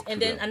let's talk to them.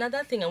 And then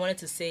another thing I wanted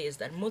to say is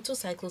that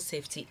motorcycle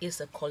safety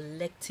is a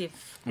collective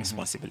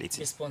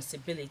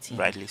responsibility.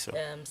 Rightly so.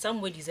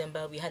 Somewhere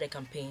December we had a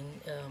campaign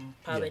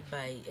powered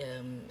by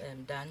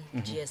Dan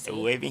GSA.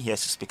 We're even here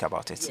to speak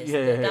about it.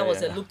 Yes, that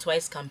was a Look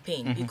Twice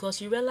campaign,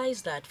 because you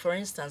realize that, for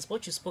instance, instance,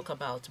 what you spoke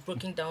about,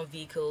 breaking down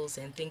vehicles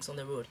and things on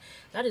the road,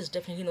 that is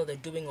definitely not the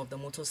doing of the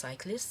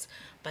motorcyclists,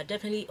 but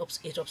definitely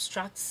it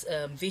obstructs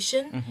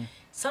vision.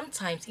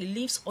 Sometimes it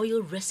leaves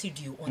oil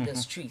residue on the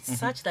streets,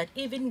 such that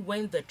even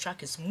when the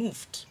truck is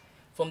moved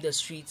from the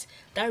street,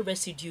 that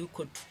residue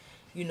could,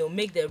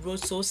 make the road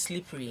so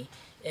slippery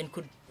and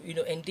could,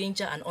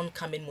 endanger an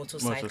oncoming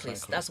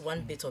motorcyclist. That's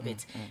one bit of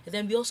it. And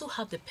then we also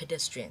have the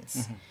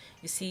pedestrians.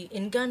 You see,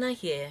 in Ghana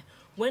here,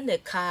 when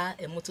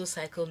a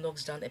motorcycle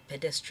knocks down a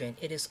pedestrian,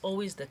 it is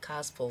always the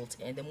car's fault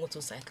and the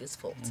motorcyclist's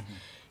fault.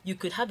 You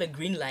could have a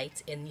green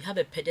light and you have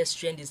a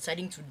pedestrian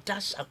deciding to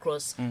dash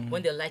across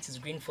when the light is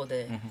green for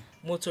the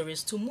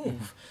motorist to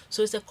move.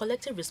 So it's a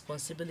collective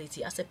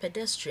responsibility. As a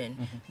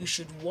pedestrian, you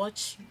should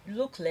watch,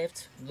 look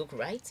left, look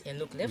right, and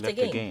look left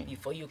again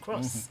before you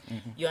cross.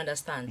 You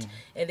understand?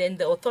 And then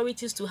the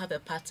authorities too have a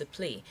part to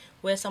play,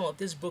 where some of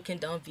these broken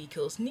down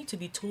vehicles need to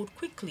be towed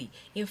quickly.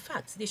 In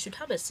fact, they should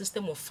have a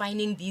system of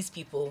fining these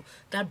people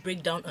that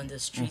break down on the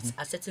streets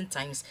at certain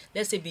times,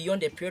 let's say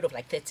beyond a period of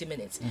like 30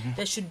 minutes.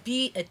 There should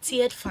be a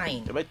tiered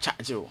fine.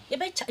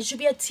 It should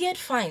be a tiered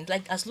fine.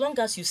 Like, as long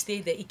as you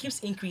stay there, it keeps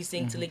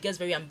increasing till it gets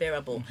very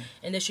unbearable.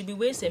 And there should be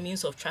ways and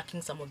means of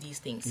tracking some of these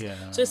things.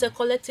 So it's a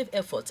collective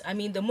effort. I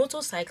mean, the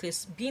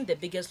motorcyclist being the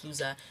biggest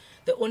loser,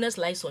 the onus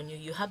lies on you.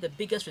 You have the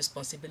biggest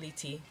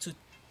responsibility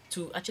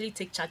to actually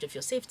take charge of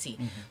your safety.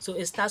 So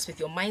it starts with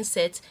your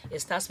mindset. It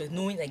starts with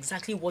knowing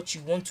exactly what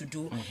you want to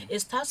do. It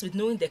starts with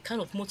knowing the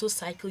kind of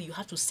motorcycle you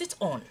have to sit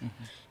on,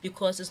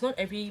 because it's not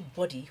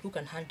everybody who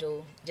can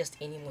handle just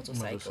any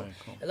motorcycle.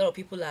 A lot of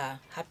people are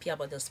happy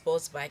about the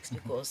sports bikes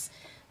because,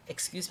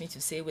 excuse me to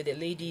say, with the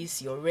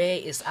ladies, your rear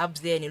is up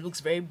there and it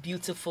looks very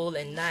beautiful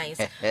and nice.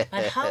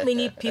 But how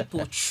many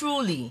people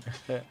truly,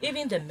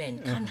 even the men,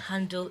 can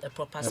handle a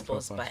proper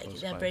sports bike?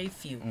 There are very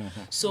few.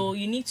 So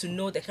you need to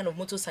know the kind of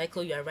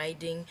motorcycle you are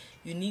riding.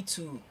 You need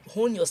to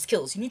hone your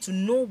skills. You need to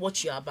know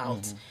what you're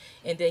about.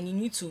 And then you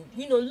need to,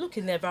 look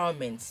in the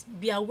environment.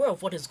 Be aware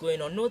of what is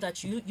going on. Know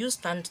that you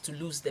stand to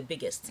lose the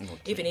biggest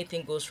if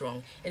anything goes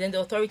wrong. And then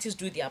the authorities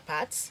do their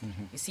parts.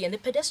 You see, and the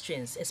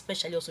pedestrians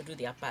especially also do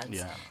their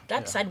parts.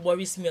 That side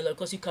worries me a lot,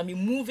 because you can be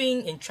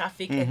moving in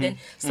traffic and then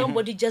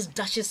somebody just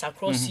dashes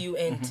across you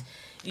and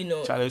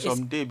Charlie,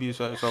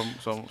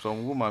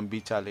 some woman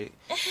be Charlie.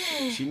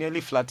 She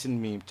nearly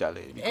flattened me,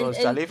 Charlie. Because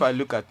Charlie, if I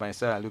look at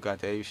myself and look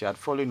at her, if she had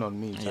fallen on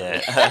me,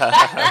 Charlie,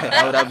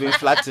 I would have been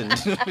flattened.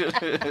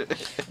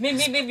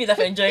 Maybe I've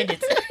enjoyed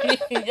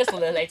it. Just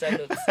on a lighter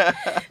note.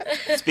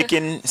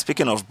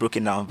 Speaking of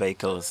broken down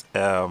vehicles,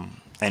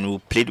 and we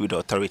played with the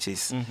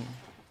authorities.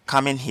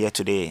 Coming here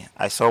today,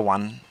 I saw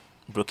one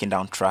broken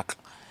down truck.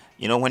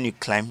 When you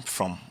climb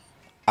from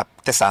up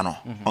Tesano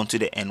onto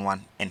the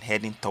N1 and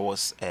heading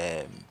towards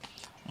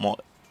more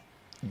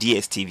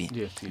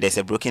DSTV, there's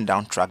a broken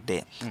down truck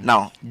there.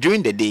 Now,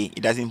 during the day,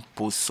 it doesn't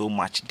pose so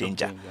much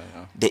danger.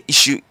 The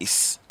issue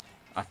is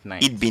at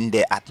night. It being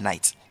there at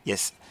night.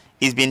 Yes,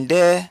 it's been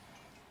there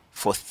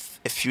for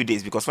a few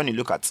days, because when you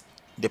look at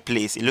the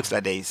place, it looks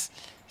like there is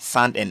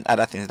sand and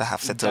other things that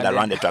have settled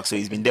around the truck. So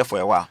it's been there for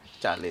a while.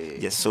 Charlie.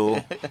 Yes,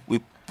 so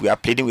we are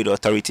pleading with the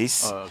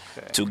authorities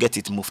to get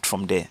it moved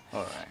from there.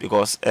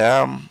 Because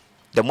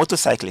the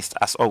motorcyclist,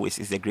 as always,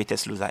 is the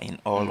greatest loser in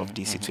all of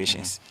these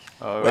situations.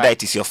 Whether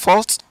it is your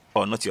fault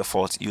or not your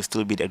fault, you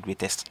still be the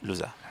greatest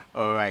loser.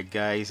 All right,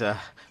 guys. The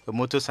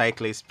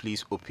motorcyclists,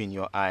 please open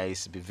your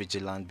eyes, be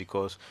vigilant,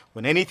 because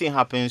when anything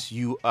happens,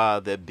 you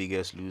are the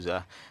biggest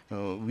loser.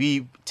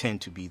 We tend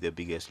to be the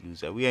biggest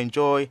loser. We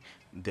enjoy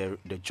the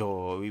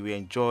joy. We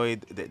enjoy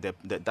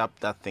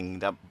that thing,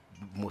 that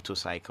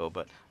motorcycle,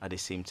 but at the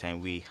same time,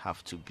 we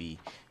have to be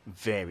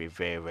very,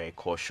 very, very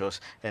cautious.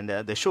 And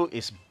the show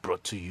is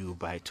brought to you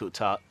by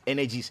Total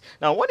Energies.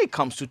 Now, when it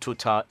comes to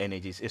Total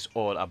Energies, it's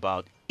all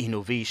about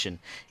innovation.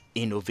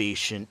 In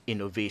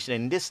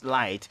this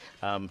light,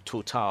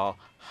 Total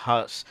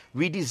has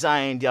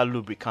redesigned their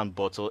lubricant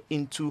bottle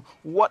into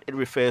what it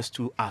refers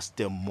to as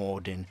the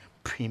modern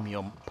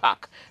premium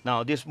pack.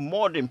 Now, this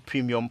modern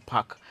premium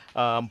pack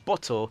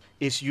bottle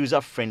is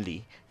user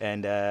friendly,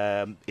 and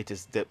it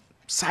is the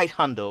side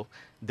handle.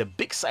 The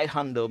big side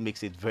handle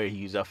makes it very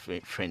user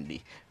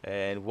friendly,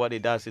 and what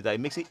it does is that it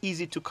makes it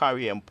easy to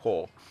carry and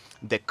pour.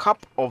 The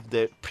cup of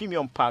the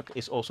premium pack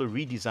is also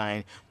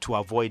redesigned to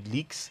avoid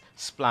leaks,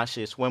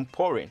 splashes when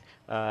pouring.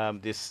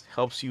 This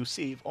helps you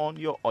save on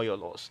your oil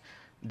loss.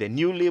 The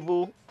new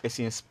label is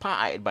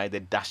inspired by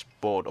the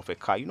dashboard of a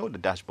car. You know the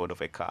dashboard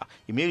of a car.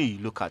 Immediately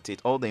you look at it,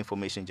 all the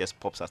information just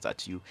pops out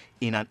at you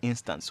in an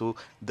instant. So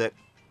the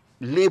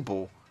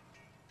label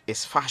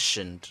is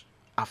fashioned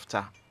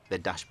after the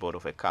dashboard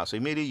of a car. So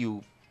immediately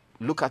you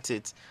look at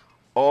it,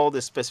 all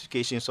the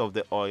specifications of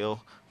the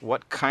oil,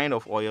 what kind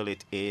of oil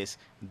it is,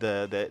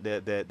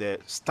 the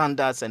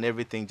standards and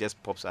everything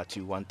just pops at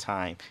you one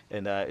time,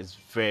 and it's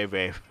very,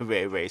 very,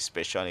 very, very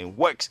special. It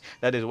works.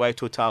 That is why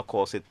Total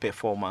calls it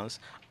performance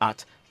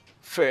at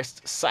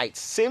first sight.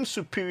 Same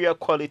superior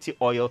quality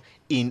oil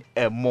in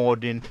a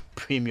modern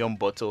premium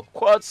bottle.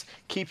 Quartz,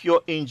 keep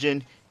your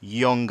engine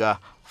younger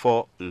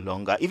for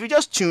longer. If you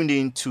just tuned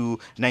in to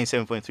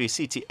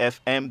 97.3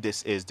 CTFM,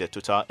 this is the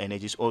Total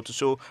Energies Auto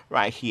Show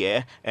right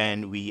here,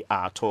 and we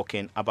are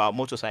talking about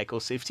motorcycle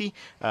safety.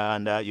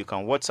 And you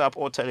can WhatsApp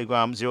or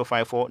Telegram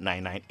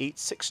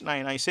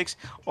 054-998-6996,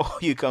 or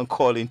you can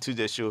call into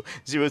the show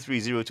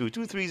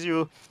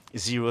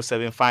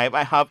 0302-230-075.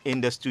 I have in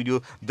the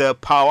studio the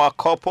power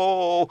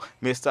couple,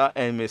 Mr.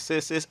 and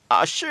Mrs.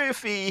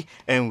 Ashirifi,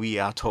 and we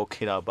are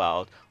talking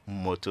about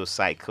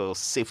motorcycle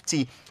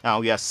safety.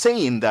 And we are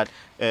saying that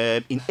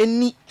in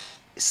any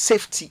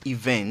safety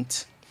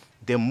event,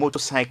 the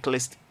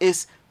motorcyclist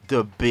is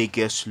the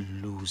biggest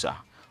loser.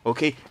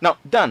 Okay, now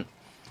Dan,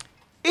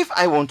 if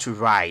I want to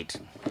ride,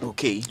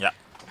 okay, Yeah.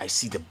 I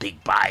see the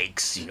big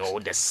bikes,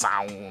 the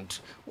sound.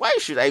 Why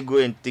should I go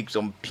and take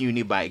some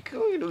puny bike?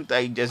 Why don't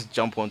I just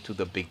jump onto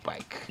the big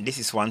bike? This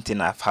is one thing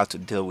I've had to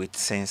deal with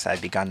since I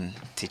began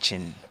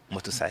teaching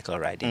motorcycle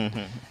riding.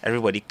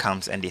 Everybody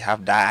comes and they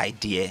have that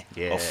idea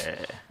of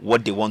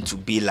what they want to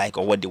be like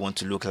or what they want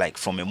to look like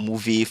from a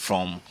movie,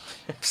 from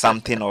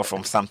something or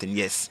from something.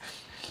 Yes.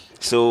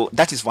 So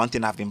that is one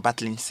thing I've been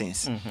battling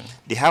since.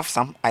 They have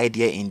some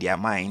idea in their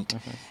mind.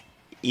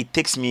 It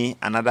takes me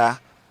another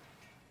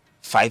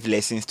 5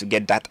 lessons to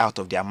get that out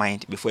of their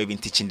mind before even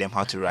teaching them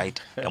how to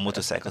ride a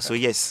motorcycle. So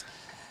yes,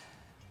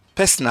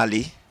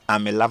 personally,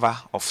 I'm a lover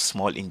of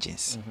small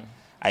engines.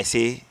 I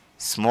say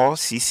small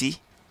cc,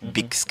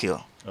 big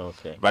skill,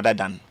 Okay. rather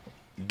than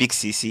big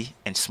cc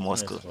and small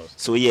skill.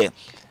 So yeah,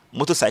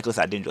 motorcycles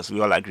are dangerous.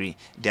 We all agree.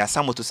 There are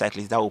some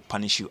motorcyclists that will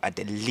punish you at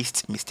the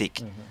least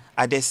mistake.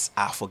 Others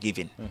are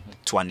forgiven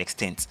to an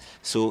extent.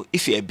 So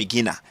if you're a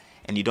beginner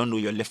and you don't know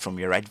your left from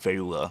your right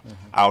very well,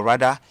 I'd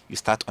rather you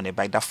start on a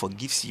bike that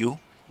forgives you,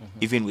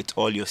 even with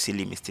all your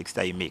silly mistakes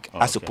that you make,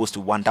 as opposed to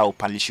one that will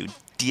punish you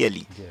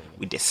dearly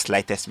with the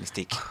slightest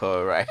mistake.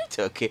 All right.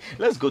 Okay.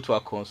 Let's go to our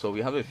console.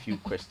 We have a few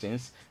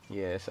questions.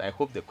 Yes, I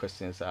hope the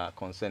questions are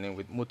concerning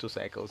with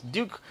motorcycles.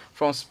 Duke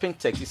from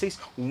Spintex, he says,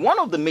 one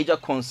of the major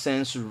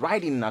concerns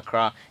riding in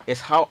Accra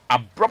is how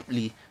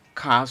abruptly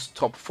cars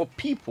stop for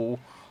people,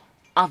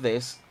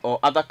 others, or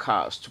other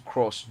cars to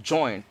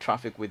join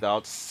traffic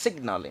without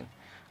signaling.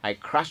 I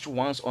crashed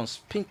once on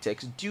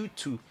Spintex due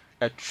to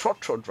a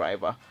trotro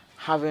driver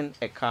having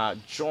a car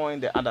join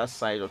the other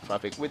side of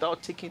traffic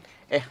without taking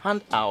a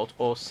hand out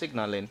or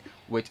signaling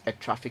with a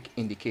traffic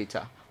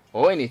indicator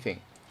or anything.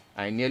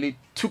 I nearly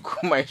took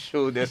my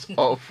shoulders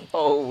off.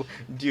 Oh,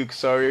 Duke,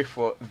 sorry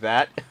for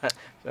that.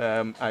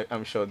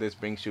 I'm sure this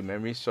brings you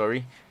memories.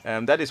 Sorry.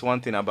 That is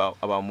one thing about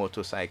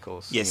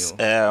motorcycles. Yes.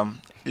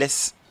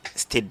 Let's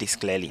state this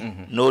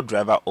clearly. No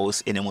driver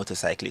owes any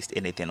motorcyclist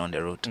anything on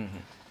the road.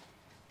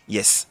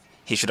 Yes,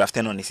 he should have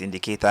turned on his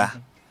indicator,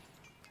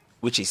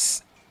 which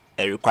is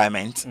a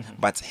requirement,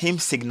 but him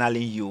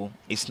signaling you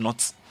is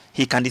not.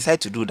 He can decide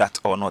to do that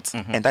or not.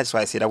 And that's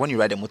why I say that when you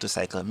ride a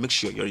motorcycle, make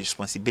sure your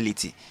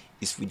responsibility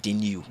is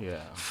within you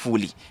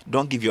fully.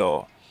 Don't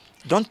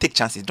take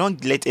chances.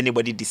 Don't let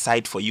anybody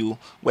decide for you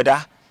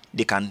whether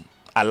they can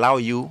allow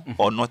you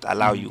or not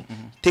allow you.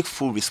 Take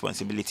full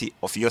responsibility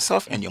of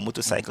yourself and your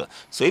motorcycle.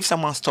 So if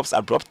someone stops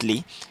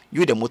abruptly,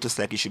 you, the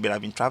motorcycle, should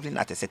have been traveling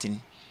at a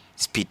certain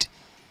speed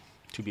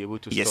to be able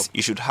to yes, stop.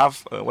 you should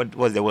have what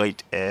was the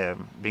word?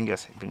 Bring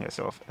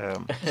yourself.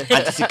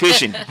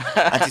 Anticipation.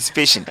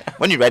 Anticipation.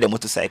 When you ride a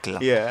motorcycle,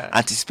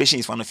 anticipation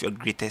is one of your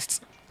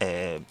greatest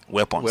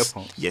weapons.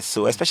 Yes.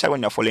 So especially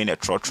when you're following a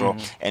trotro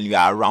and you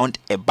are around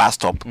a bus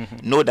stop,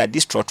 know that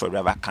this trotro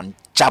driver can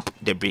jab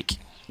the brake.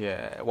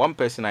 Yeah, one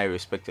person I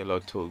respect a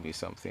lot told me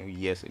something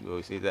years ago.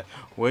 He said that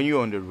when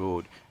you're on the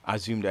road,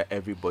 assume that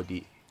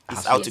everybody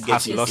It's out to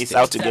get you. It's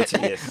out to get you.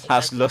 Yes.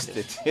 Has lost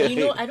it.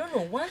 I don't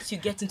know. Once you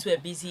get into a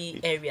busy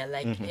area,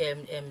 like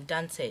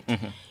Dan said,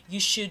 you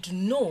should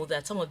know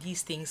that some of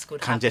these things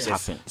could happen. Just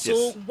happen.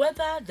 So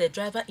whether the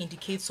driver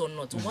indicates or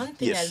not, one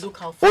thing I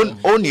look out for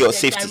own your is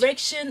safety. the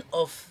direction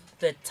of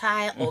the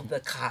tire of the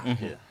car.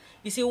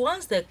 You see,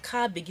 once the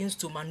car begins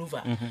to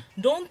maneuver,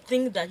 don't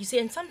think that, you see,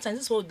 and sometimes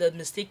this is what the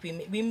mistake we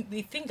make.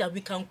 We think that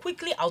we can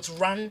quickly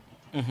outrun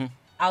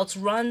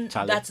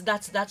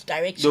that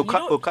direction.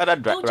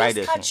 They'll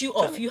just cut you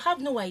off. You have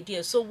no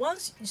idea. So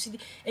once you see,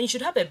 and you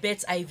should have a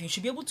bird's eye view. You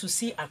should be able to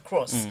see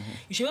across.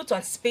 You should be able to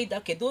anticipate that,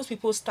 okay, those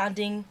people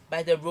standing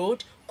by the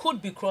road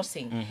could be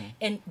crossing,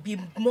 and be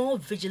more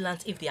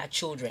vigilant if they are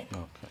children.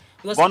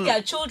 Because if they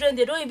are children,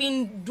 they don't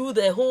even do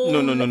the whole.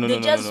 They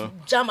just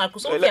jam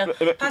across. So they are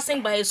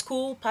passing by a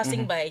school,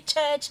 passing by a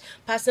church,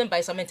 passing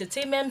by some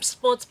entertainment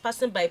spots,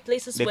 passing by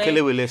places where the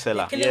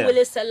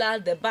Kilewele seller,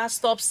 the bus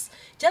stops.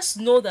 Just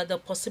know that the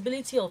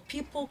possibility of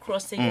people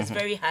crossing is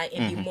very high,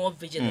 and be more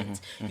vigilant.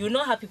 You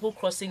know how people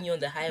crossing you on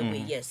the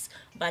highway, yes,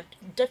 but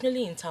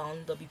definitely in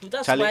town, the people.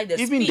 That's why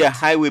the even speed. the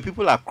highway,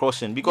 people are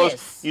crossing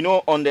because you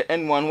know on the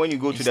N1 when you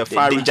go to the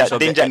far reaches of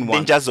the N1,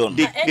 danger zone.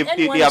 They have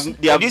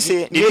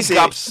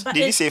gaps.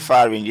 Did you say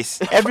far ranges?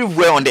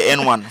 Everywhere on the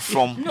N1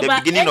 from the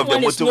beginning of the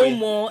N1 is no motorway.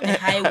 more a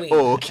highway.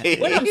 Oh, okay.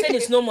 When I'm saying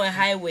it's no more a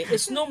highway,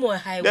 it's no more a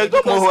highway. There's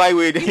no more because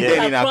highway people than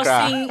are in Accra.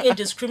 crossing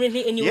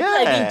indiscriminately, and you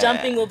are Yeah. even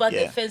jumping over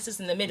the Yeah. fences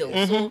in the middle.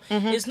 So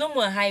it's no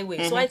more a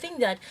highway. So I think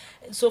that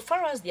so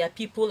far as there are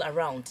people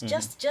around,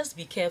 just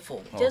be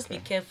careful. Just be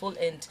careful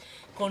and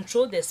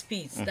control the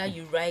speeds that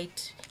you ride.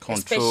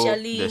 Control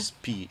especially the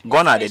speed.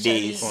 Gone are the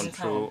especially days. in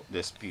Control town.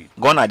 the speed.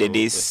 Gone are the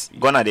Control days. speed.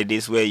 Gone are the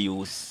days where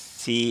you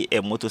see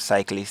a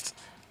motorcyclist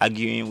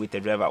arguing with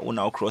the driver. Who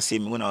now cross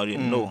him? Who now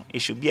no? It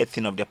should be a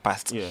thing of the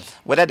past. Yeah.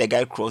 Whether the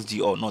guy crossed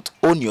you or not,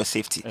 own your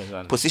safety.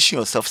 Exactly. Position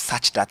yourself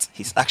such that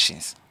his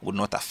actions would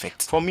not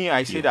affect. For me,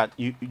 I say Yeah. that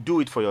you do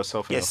it for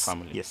yourself and Yes. your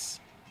family. Yes.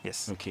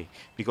 Yes. Okay.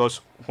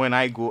 Because when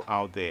I go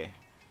out there,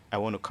 I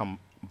want to come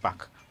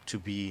back to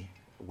be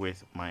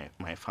with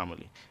my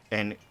family.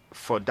 And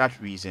for that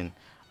reason,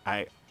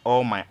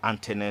 all my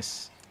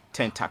antennas,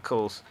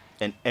 tentacles,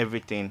 and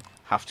everything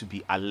have to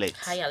be alert.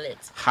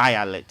 High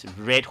alert,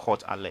 red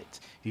hot alert,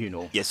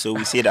 Yes, so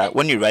we say that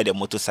when you ride a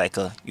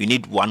motorcycle, you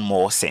need one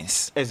more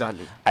sense.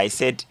 Exactly. I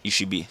said you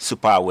should be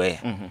super aware,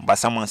 but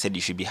someone said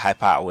you should be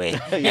hyper aware,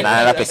 and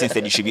another person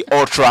said you should be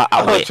ultra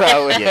aware. Ultra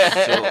aware. Yes,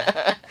 so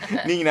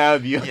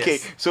Okay.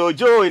 Yes. So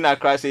Joe in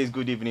Accra says,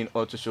 good evening,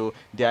 Auto Show.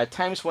 There are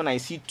times when I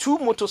see two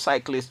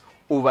motorcyclists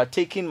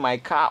overtaking my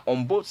car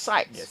on both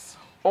sides, Yes.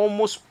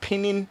 almost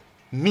pinning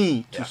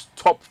me to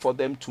stop for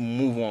them to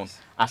move on.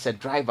 As a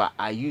driver,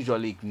 I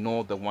usually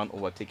ignore the one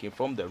overtaking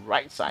from the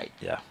right side.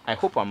 Yeah. I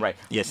hope I'm right.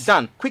 Yes.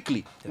 Dan,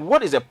 quickly,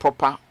 what is a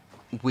proper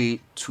way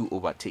to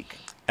overtake?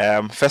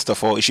 First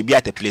of all, it should be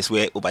at a place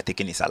where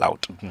overtaking is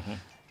allowed.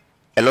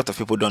 A lot of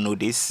people don't know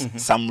this.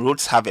 Some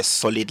roads have a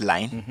solid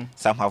line,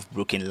 some have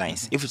broken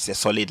lines. If it's a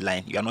solid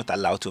line, you are not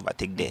allowed to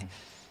overtake there.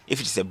 If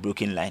it's a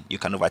broken line, you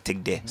can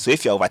overtake there. So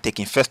if you're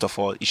overtaking, first of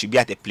all, it should be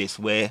at a place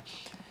where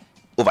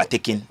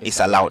overtaking is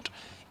allowed.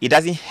 It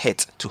doesn't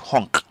hurt to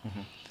honk.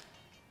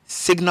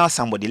 Signal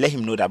somebody, let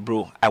him know that,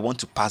 bro, I want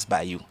to pass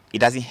by you. It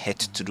doesn't hurt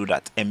to do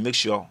that. And make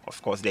sure,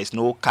 of course, there's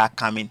no car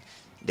coming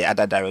the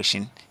other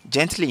direction.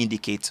 Gently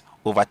indicate,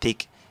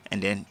 overtake,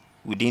 and then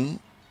within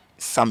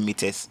some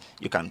meters,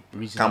 you can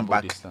come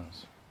back.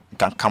 Distance. You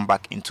can come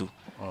back into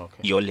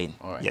your lane.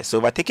 All right. Yes, so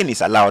overtaking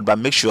is allowed, but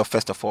make sure,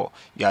 first of all,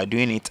 you are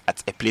doing it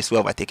at a place where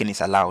overtaking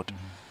is allowed.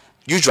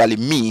 Usually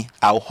me,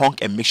 I'll honk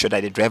and make sure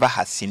that the driver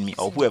has seen me,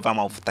 or whoever I'm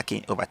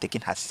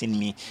overtaking has seen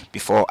me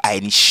before I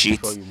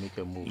initiate. Before you make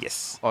a move.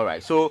 Yes. All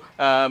right. So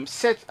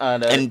set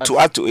And to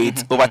add to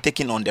it,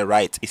 overtaking on the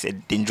right is a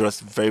dangerous,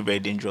 very, very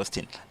dangerous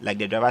thing. Like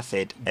the driver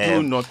said,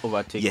 do not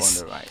overtake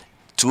yes. on the right.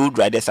 Two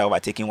riders are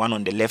overtaking, one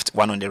on the left,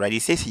 one on the right. He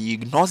says he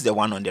ignores the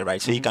one on the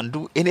right, so he can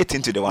do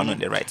anything to the one on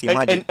the right.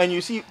 Imagine. And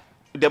you see,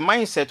 the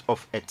mindset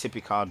of a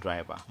typical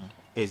driver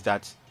is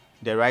that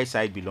the right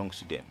side belongs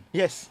to them.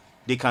 Yes.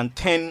 They can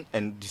turn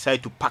and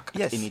decide to park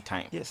Yes. at any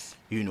time. Yes.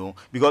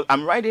 Because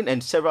I'm riding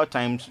and several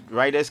times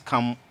riders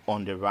come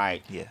on the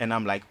right, Yeah. and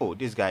I'm like, oh,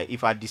 this guy,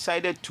 if I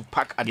decided to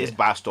park at this Yeah.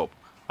 bus stop,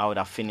 I would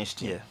have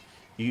finished him. Yeah.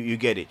 You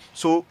get it.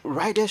 So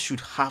riders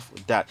should have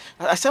that.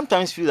 I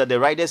sometimes feel that the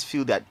riders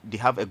feel that they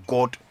have a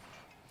God,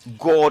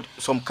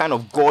 some kind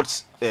of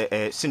God's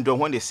syndrome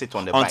when they sit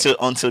on the bike.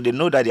 Until they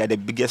know that they are the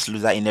biggest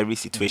loser in every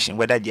situation,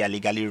 whether they are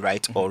legally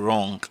right or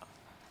wrong,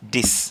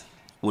 this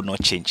would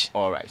not change.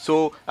 All right.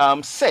 So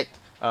Seth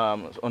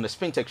on the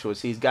Spin Tech Show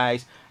says,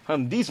 guys,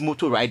 these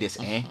motor riders,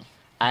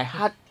 I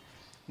had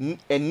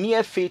a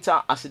near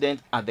fatal accident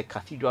at the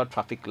Cathedral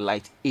traffic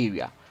light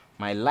area.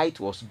 My light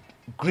was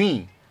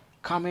green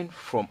coming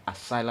from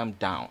Asylum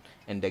down,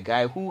 and the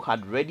guy who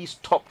had already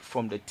stopped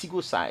from the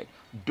Tigo side,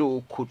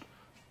 though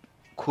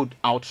could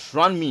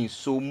outrun me,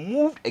 so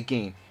moved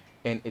again,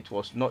 and it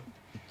was not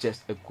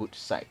just a good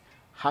sight.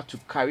 Had to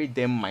carry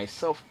them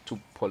myself to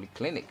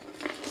polyclinic.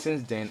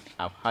 Since then,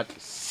 I've had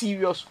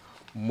serious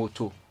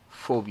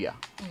motophobia.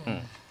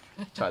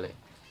 Charlie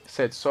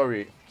said,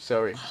 sorry.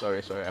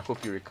 I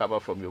hope you recover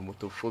from your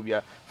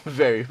motophobia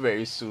very,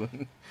 very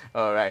soon.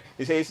 All right.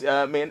 He says,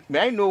 may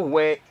I know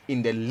where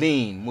in the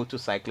lane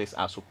motorcyclists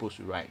are supposed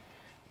to ride?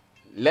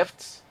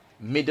 Left,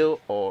 middle,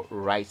 or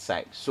right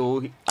side?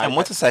 So A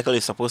motorcycle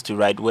is supposed to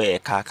ride where a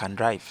car can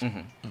drive.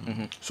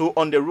 So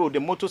on the road, the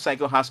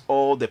motorcycle has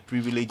all the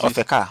privileges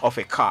Of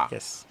a car.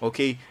 Yes.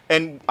 Okay.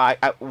 And I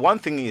one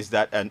thing is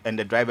that, and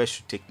the drivers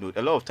should take note.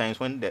 A lot of times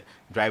when the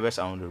drivers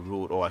are on the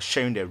road or are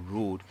sharing the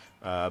road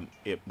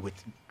with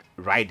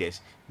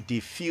riders, they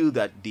feel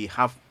that they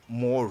have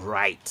more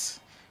rights.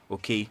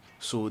 Okay.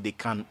 So they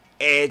can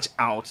edge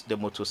out the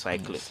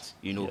motorcyclists.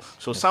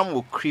 So some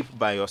will creep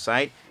by your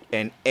side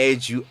and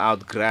edge you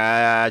out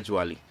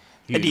gradually.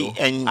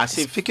 And as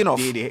if speaking of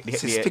they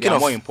are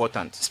more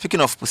important. Speaking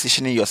of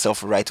positioning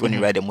yourself right when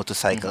you ride a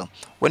motorcycle,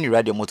 when you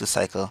ride your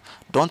motorcycle,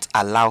 don't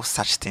allow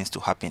such things to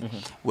happen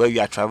where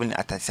you are traveling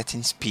at a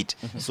certain speed,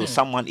 so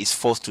someone is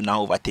forced to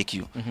now overtake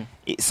you.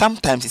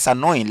 Sometimes it's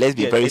annoying. Let's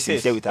be very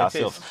sincere with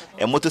ourselves.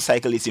 A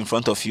motorcycle is in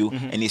front of you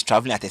and is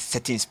traveling at a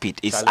certain speed.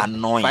 It's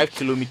annoying. 5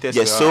 kilometers.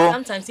 Yes, so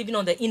Sometimes even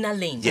on the inner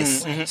lane.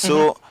 yes,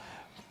 so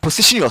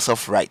position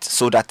yourself right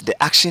so that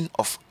the action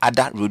of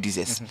other road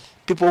users,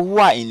 people who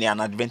are in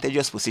an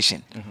advantageous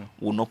position,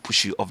 will not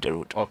push you off the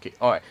road. Okay,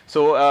 all right.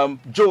 So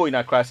Joe in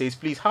Accra says,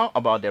 please, how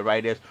about the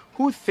riders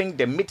who think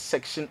the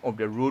midsection of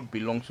the road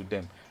belongs to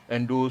them,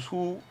 and those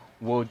who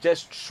will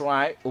just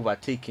try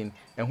overtaking,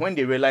 and when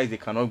they realize they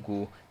cannot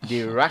go,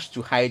 they rush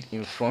to hide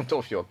in front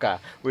of your car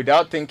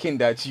without thinking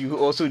that you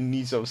also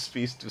need some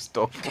space to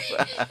stop.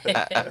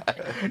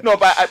 No,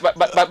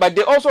 but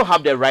they also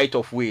have the right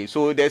of way.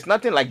 So there's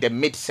nothing like the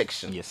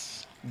midsection.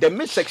 Yes. The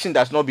midsection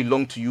does not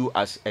belong to you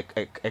as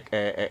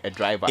a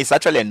driver. It's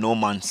actually a no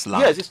man's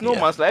land. Yes, it's no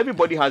man's land.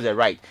 Everybody has a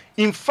right.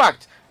 In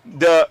fact,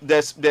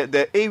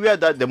 the area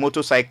that the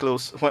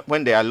motorcycles,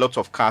 when there are lots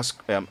of cars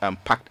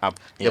packed up,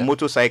 the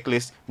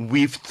motorcyclists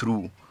weave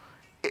through.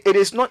 It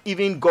is not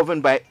even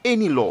governed by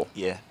any law.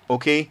 Yeah.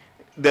 Okay.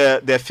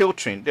 The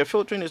filtering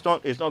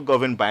is not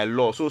governed by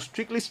law. So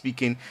strictly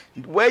speaking,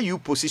 where you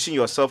position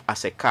yourself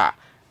as a car,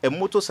 a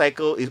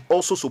motorcycle is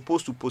also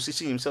supposed to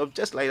position himself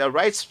just like a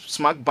right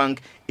smack bang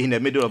in the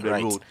middle of the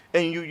road,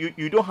 and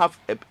you don't have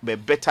a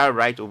better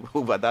right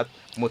over that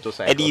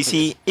motorcycle. And you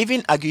see,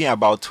 even arguing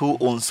about who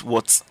owns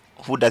what,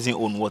 who doesn't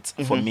own what,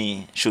 for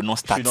me, should not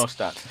start.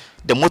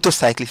 The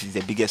motorcyclist is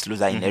the biggest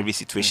loser in every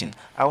situation.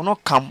 I will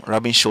not come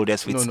rubbing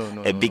shoulders with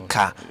a big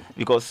car,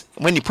 because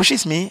when he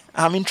pushes me,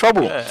 I'm in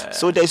trouble.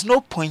 So there's no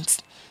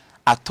point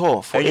at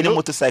all for any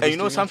motorcyclist.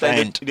 And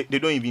sometimes they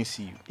don't even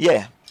see you.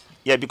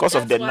 Yeah, because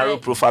of the narrow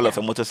profile of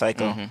a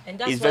motorcycle. And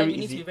that's why we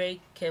need to be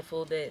very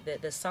careful.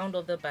 The sound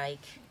of the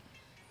bike.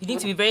 You need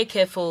to be very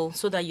careful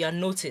so that you are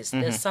noticed.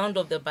 The sound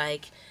of the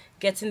bike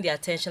getting the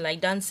attention,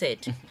 like Dan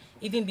said.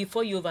 Even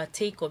before you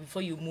overtake or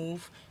before you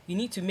move, you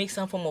need to make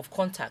some form of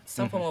contact,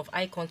 some form of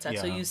eye contact.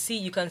 So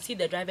you can see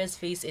the driver's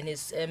face in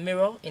his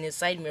mirror, in his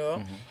side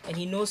mirror, and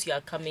he knows you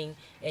are coming,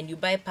 and you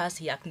bypass,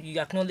 you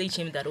acknowledge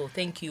him that, oh,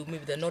 thank you,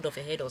 maybe the nod of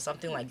a head or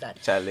something like that.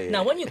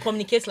 Now, when you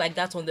communicate like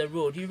that on the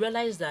road, you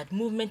realize that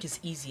movement is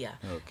easier.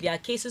 There are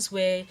cases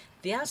where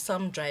there are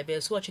some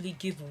drivers who actually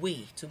give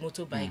way to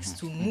motorbikes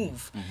to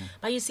move.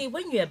 But you see,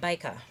 when you're a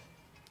biker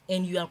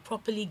and you are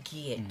properly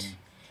geared,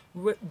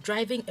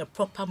 driving a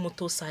proper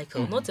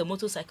motorcycle, not a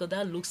motorcycle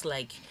that looks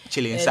like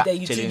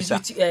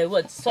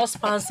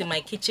saucepans in my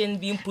kitchen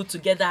being put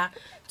together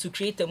to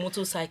create a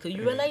motorcycle.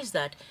 You realize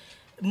that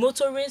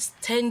motorists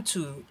tend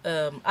to,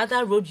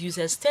 other road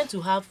users tend to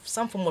have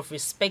some form of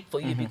respect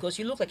for you because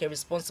you look like a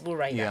responsible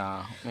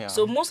rider.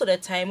 So most of the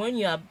time when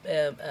you are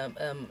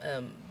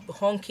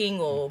honking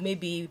or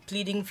maybe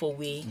pleading for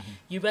way,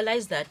 you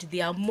realize that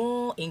they are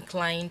more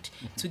inclined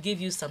to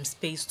give you some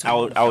space to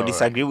move. I would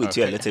disagree with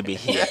you a little bit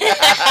here.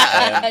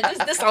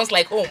 This sounds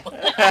like home.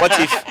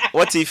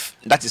 What if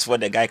that is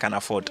what the guy can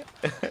afford?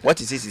 What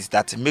it is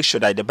that make sure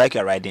that the bike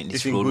you're riding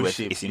is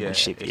roadworthy, is in good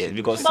shape. Yes,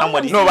 because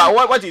somebody. No,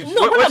 but what he's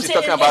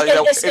talking about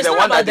is the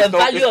one that is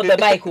not value of the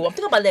bike. I'm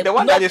talking about the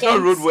one that is not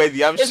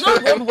roadworthy. It's not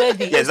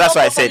roadworthy. Yes, that's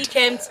what I said.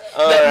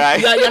 All right.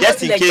 You're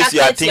just in case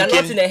you are thinking,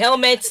 you're not in a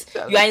helmet.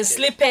 You are in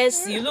slippers.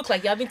 You look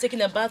like you haven't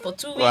taken a bath for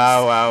 2 weeks.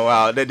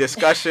 Wow. The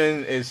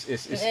discussion is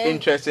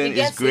interesting.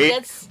 It's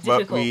great, but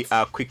difficult. we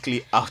are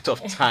quickly out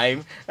of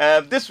time.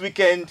 This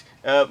weekend,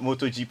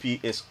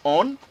 MotoGP is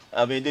on.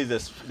 I mean, this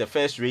is the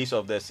first race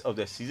of the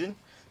season.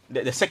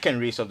 The second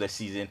race of the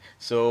season.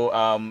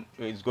 So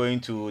it's going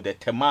to the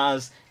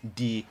Termas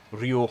de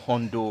Rio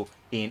Hondo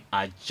in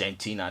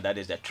Argentina. That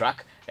is the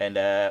track. And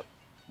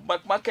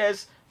Marc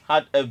Marquez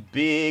had a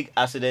big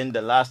accident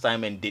the last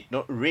time and did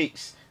not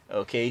race.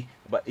 Okay,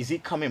 but is he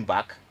coming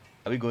back?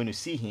 Are we going to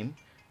see him?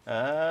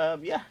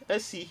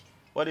 Let's see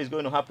what is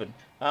going to happen.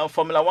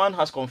 Formula One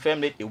has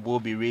confirmed that it will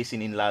be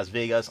racing in Las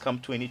Vegas come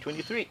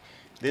 2023.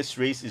 This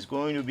race is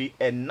going to be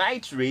a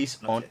night race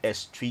on a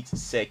street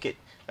circuit.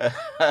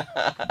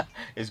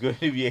 It's going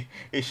to be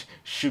it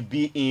should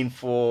be in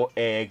for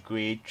a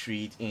great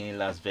treat in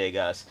Las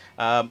Vegas.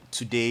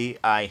 Today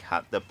I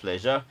had the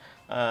pleasure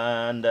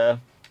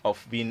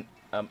of being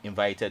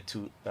invited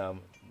to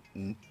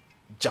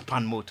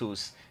Japan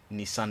Motors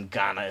Nissan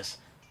Ghana's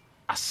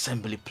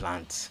assembly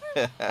plant.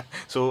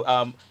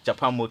 So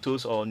Japan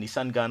Motors or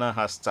Nissan Ghana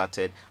has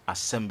started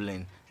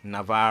assembling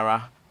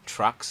Navara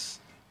trucks,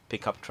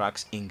 pickup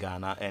trucks in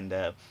Ghana, and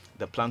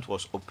the plant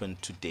was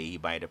opened today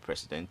by the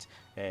president,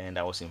 and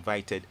I was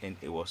invited, and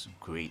it was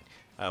great.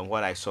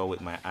 What I saw with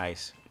my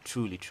eyes,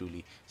 truly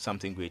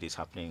something great is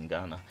happening in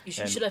Ghana. You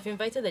should have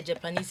invited the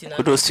Japanese in.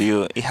 Kudos to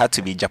you. It had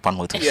to be Japan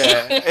Motors.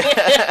 Yeah.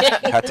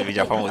 It had to be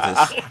Japan Motors.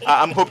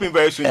 I'm hoping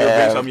very soon you'll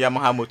bring some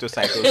Yamaha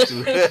motorcycles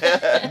too.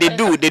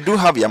 They do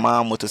have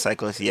Yamaha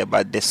motorcycles here,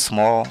 but the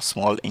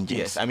small engines.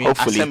 Yes, I mean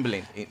hopefully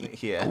assembling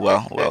here.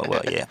 Well,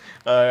 yeah.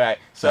 All right.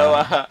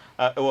 So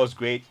it was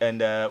great,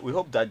 and we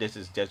hope that this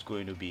is just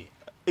going to be.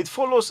 It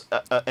follows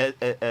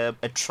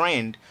a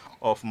trend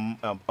of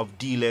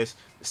dealers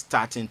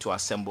starting to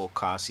assemble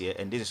cars here,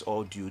 and this is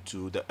all due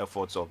to the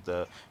efforts of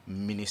the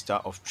Minister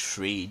of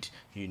Trade.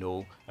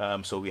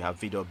 So we have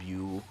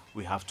VW,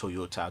 we have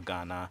Toyota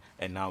Ghana,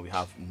 and now we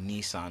have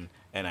Nissan,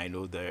 and I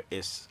know there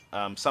is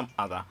some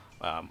other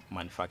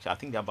manufacturers. I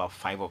think there are about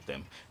 5 of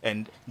them,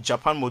 and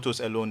Japan Motors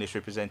alone is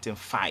representing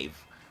five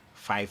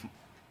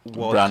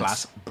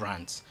world-class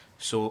brands.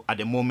 So at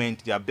the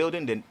moment, they are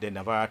building the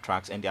Navara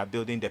trucks, and they are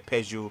building the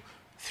Peugeot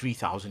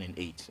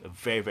 3008, a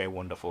very, very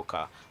wonderful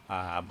car.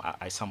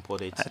 I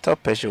sampled it. I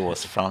thought Peugeot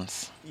was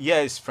France.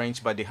 Yeah, it's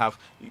French, but they have,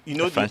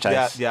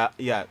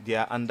 they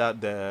are under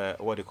the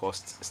what they call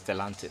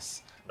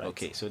Stellantis. Right.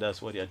 Okay, so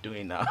that's what you're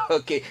doing now.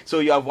 Okay, so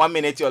you have 1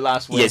 minute, your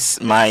last words.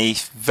 Yes, my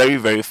very,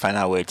 very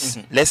final words.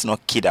 Let's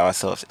not kid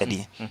ourselves,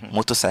 Eddie.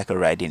 Motorcycle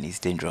riding is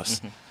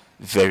dangerous.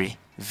 Very,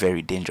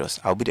 very dangerous.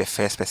 I'll be the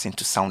first person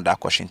to sound that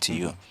caution to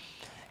you.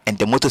 And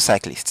the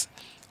motorcyclist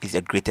is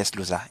the greatest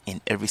loser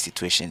in every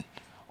situation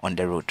on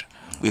the road.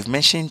 We've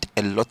mentioned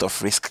a lot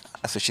of risk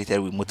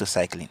associated with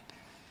motorcycling,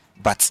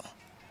 but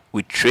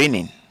with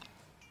training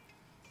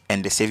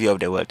and the savior of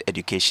the world,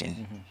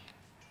 education,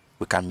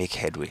 we can make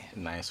headway.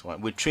 Nice one.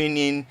 With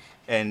training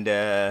and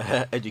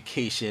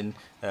education,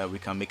 we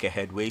can make a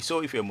headway.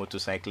 So if you're a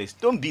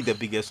motorcyclist, don't be the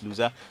biggest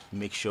loser.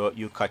 Make sure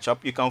you catch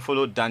up. You can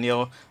follow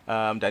Daniel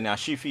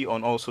Shifi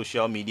on all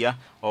social media,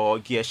 or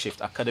Gear Shift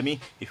Academy.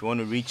 If you want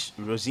to reach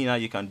Rosina,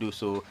 you can do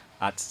so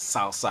at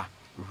Salsa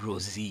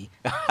Rosie.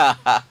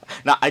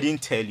 Now, I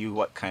didn't tell you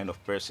what kind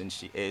of person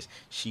she is.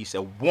 She's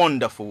a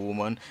wonderful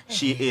woman.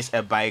 She is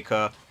a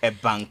biker, a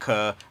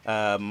banker,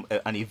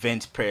 an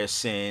event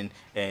person,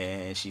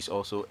 and she's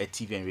also a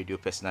TV and radio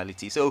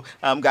personality. So,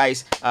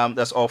 guys,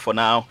 that's all for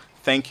now.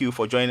 Thank you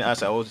for joining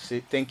us. I also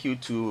say thank you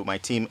to my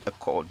team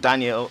called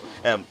Daniels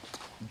and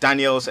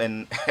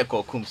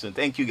Eko Kumsun.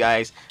 Thank you,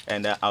 guys,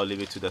 and I'll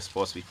leave it to the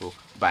sports people.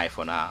 Bye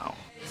for now.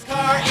 His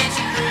car and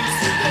she cruised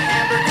to the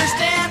hamburger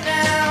stand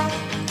now.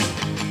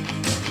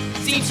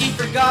 Seems she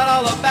forgot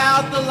all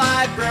about the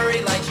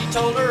library like she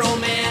told her old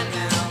man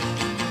now.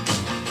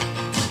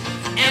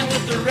 And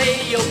with the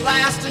radio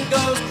blasting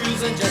goes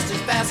cruising just as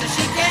fast as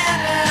she can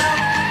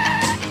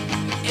now.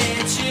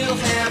 And she'll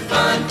have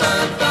fun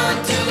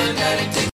till the night takes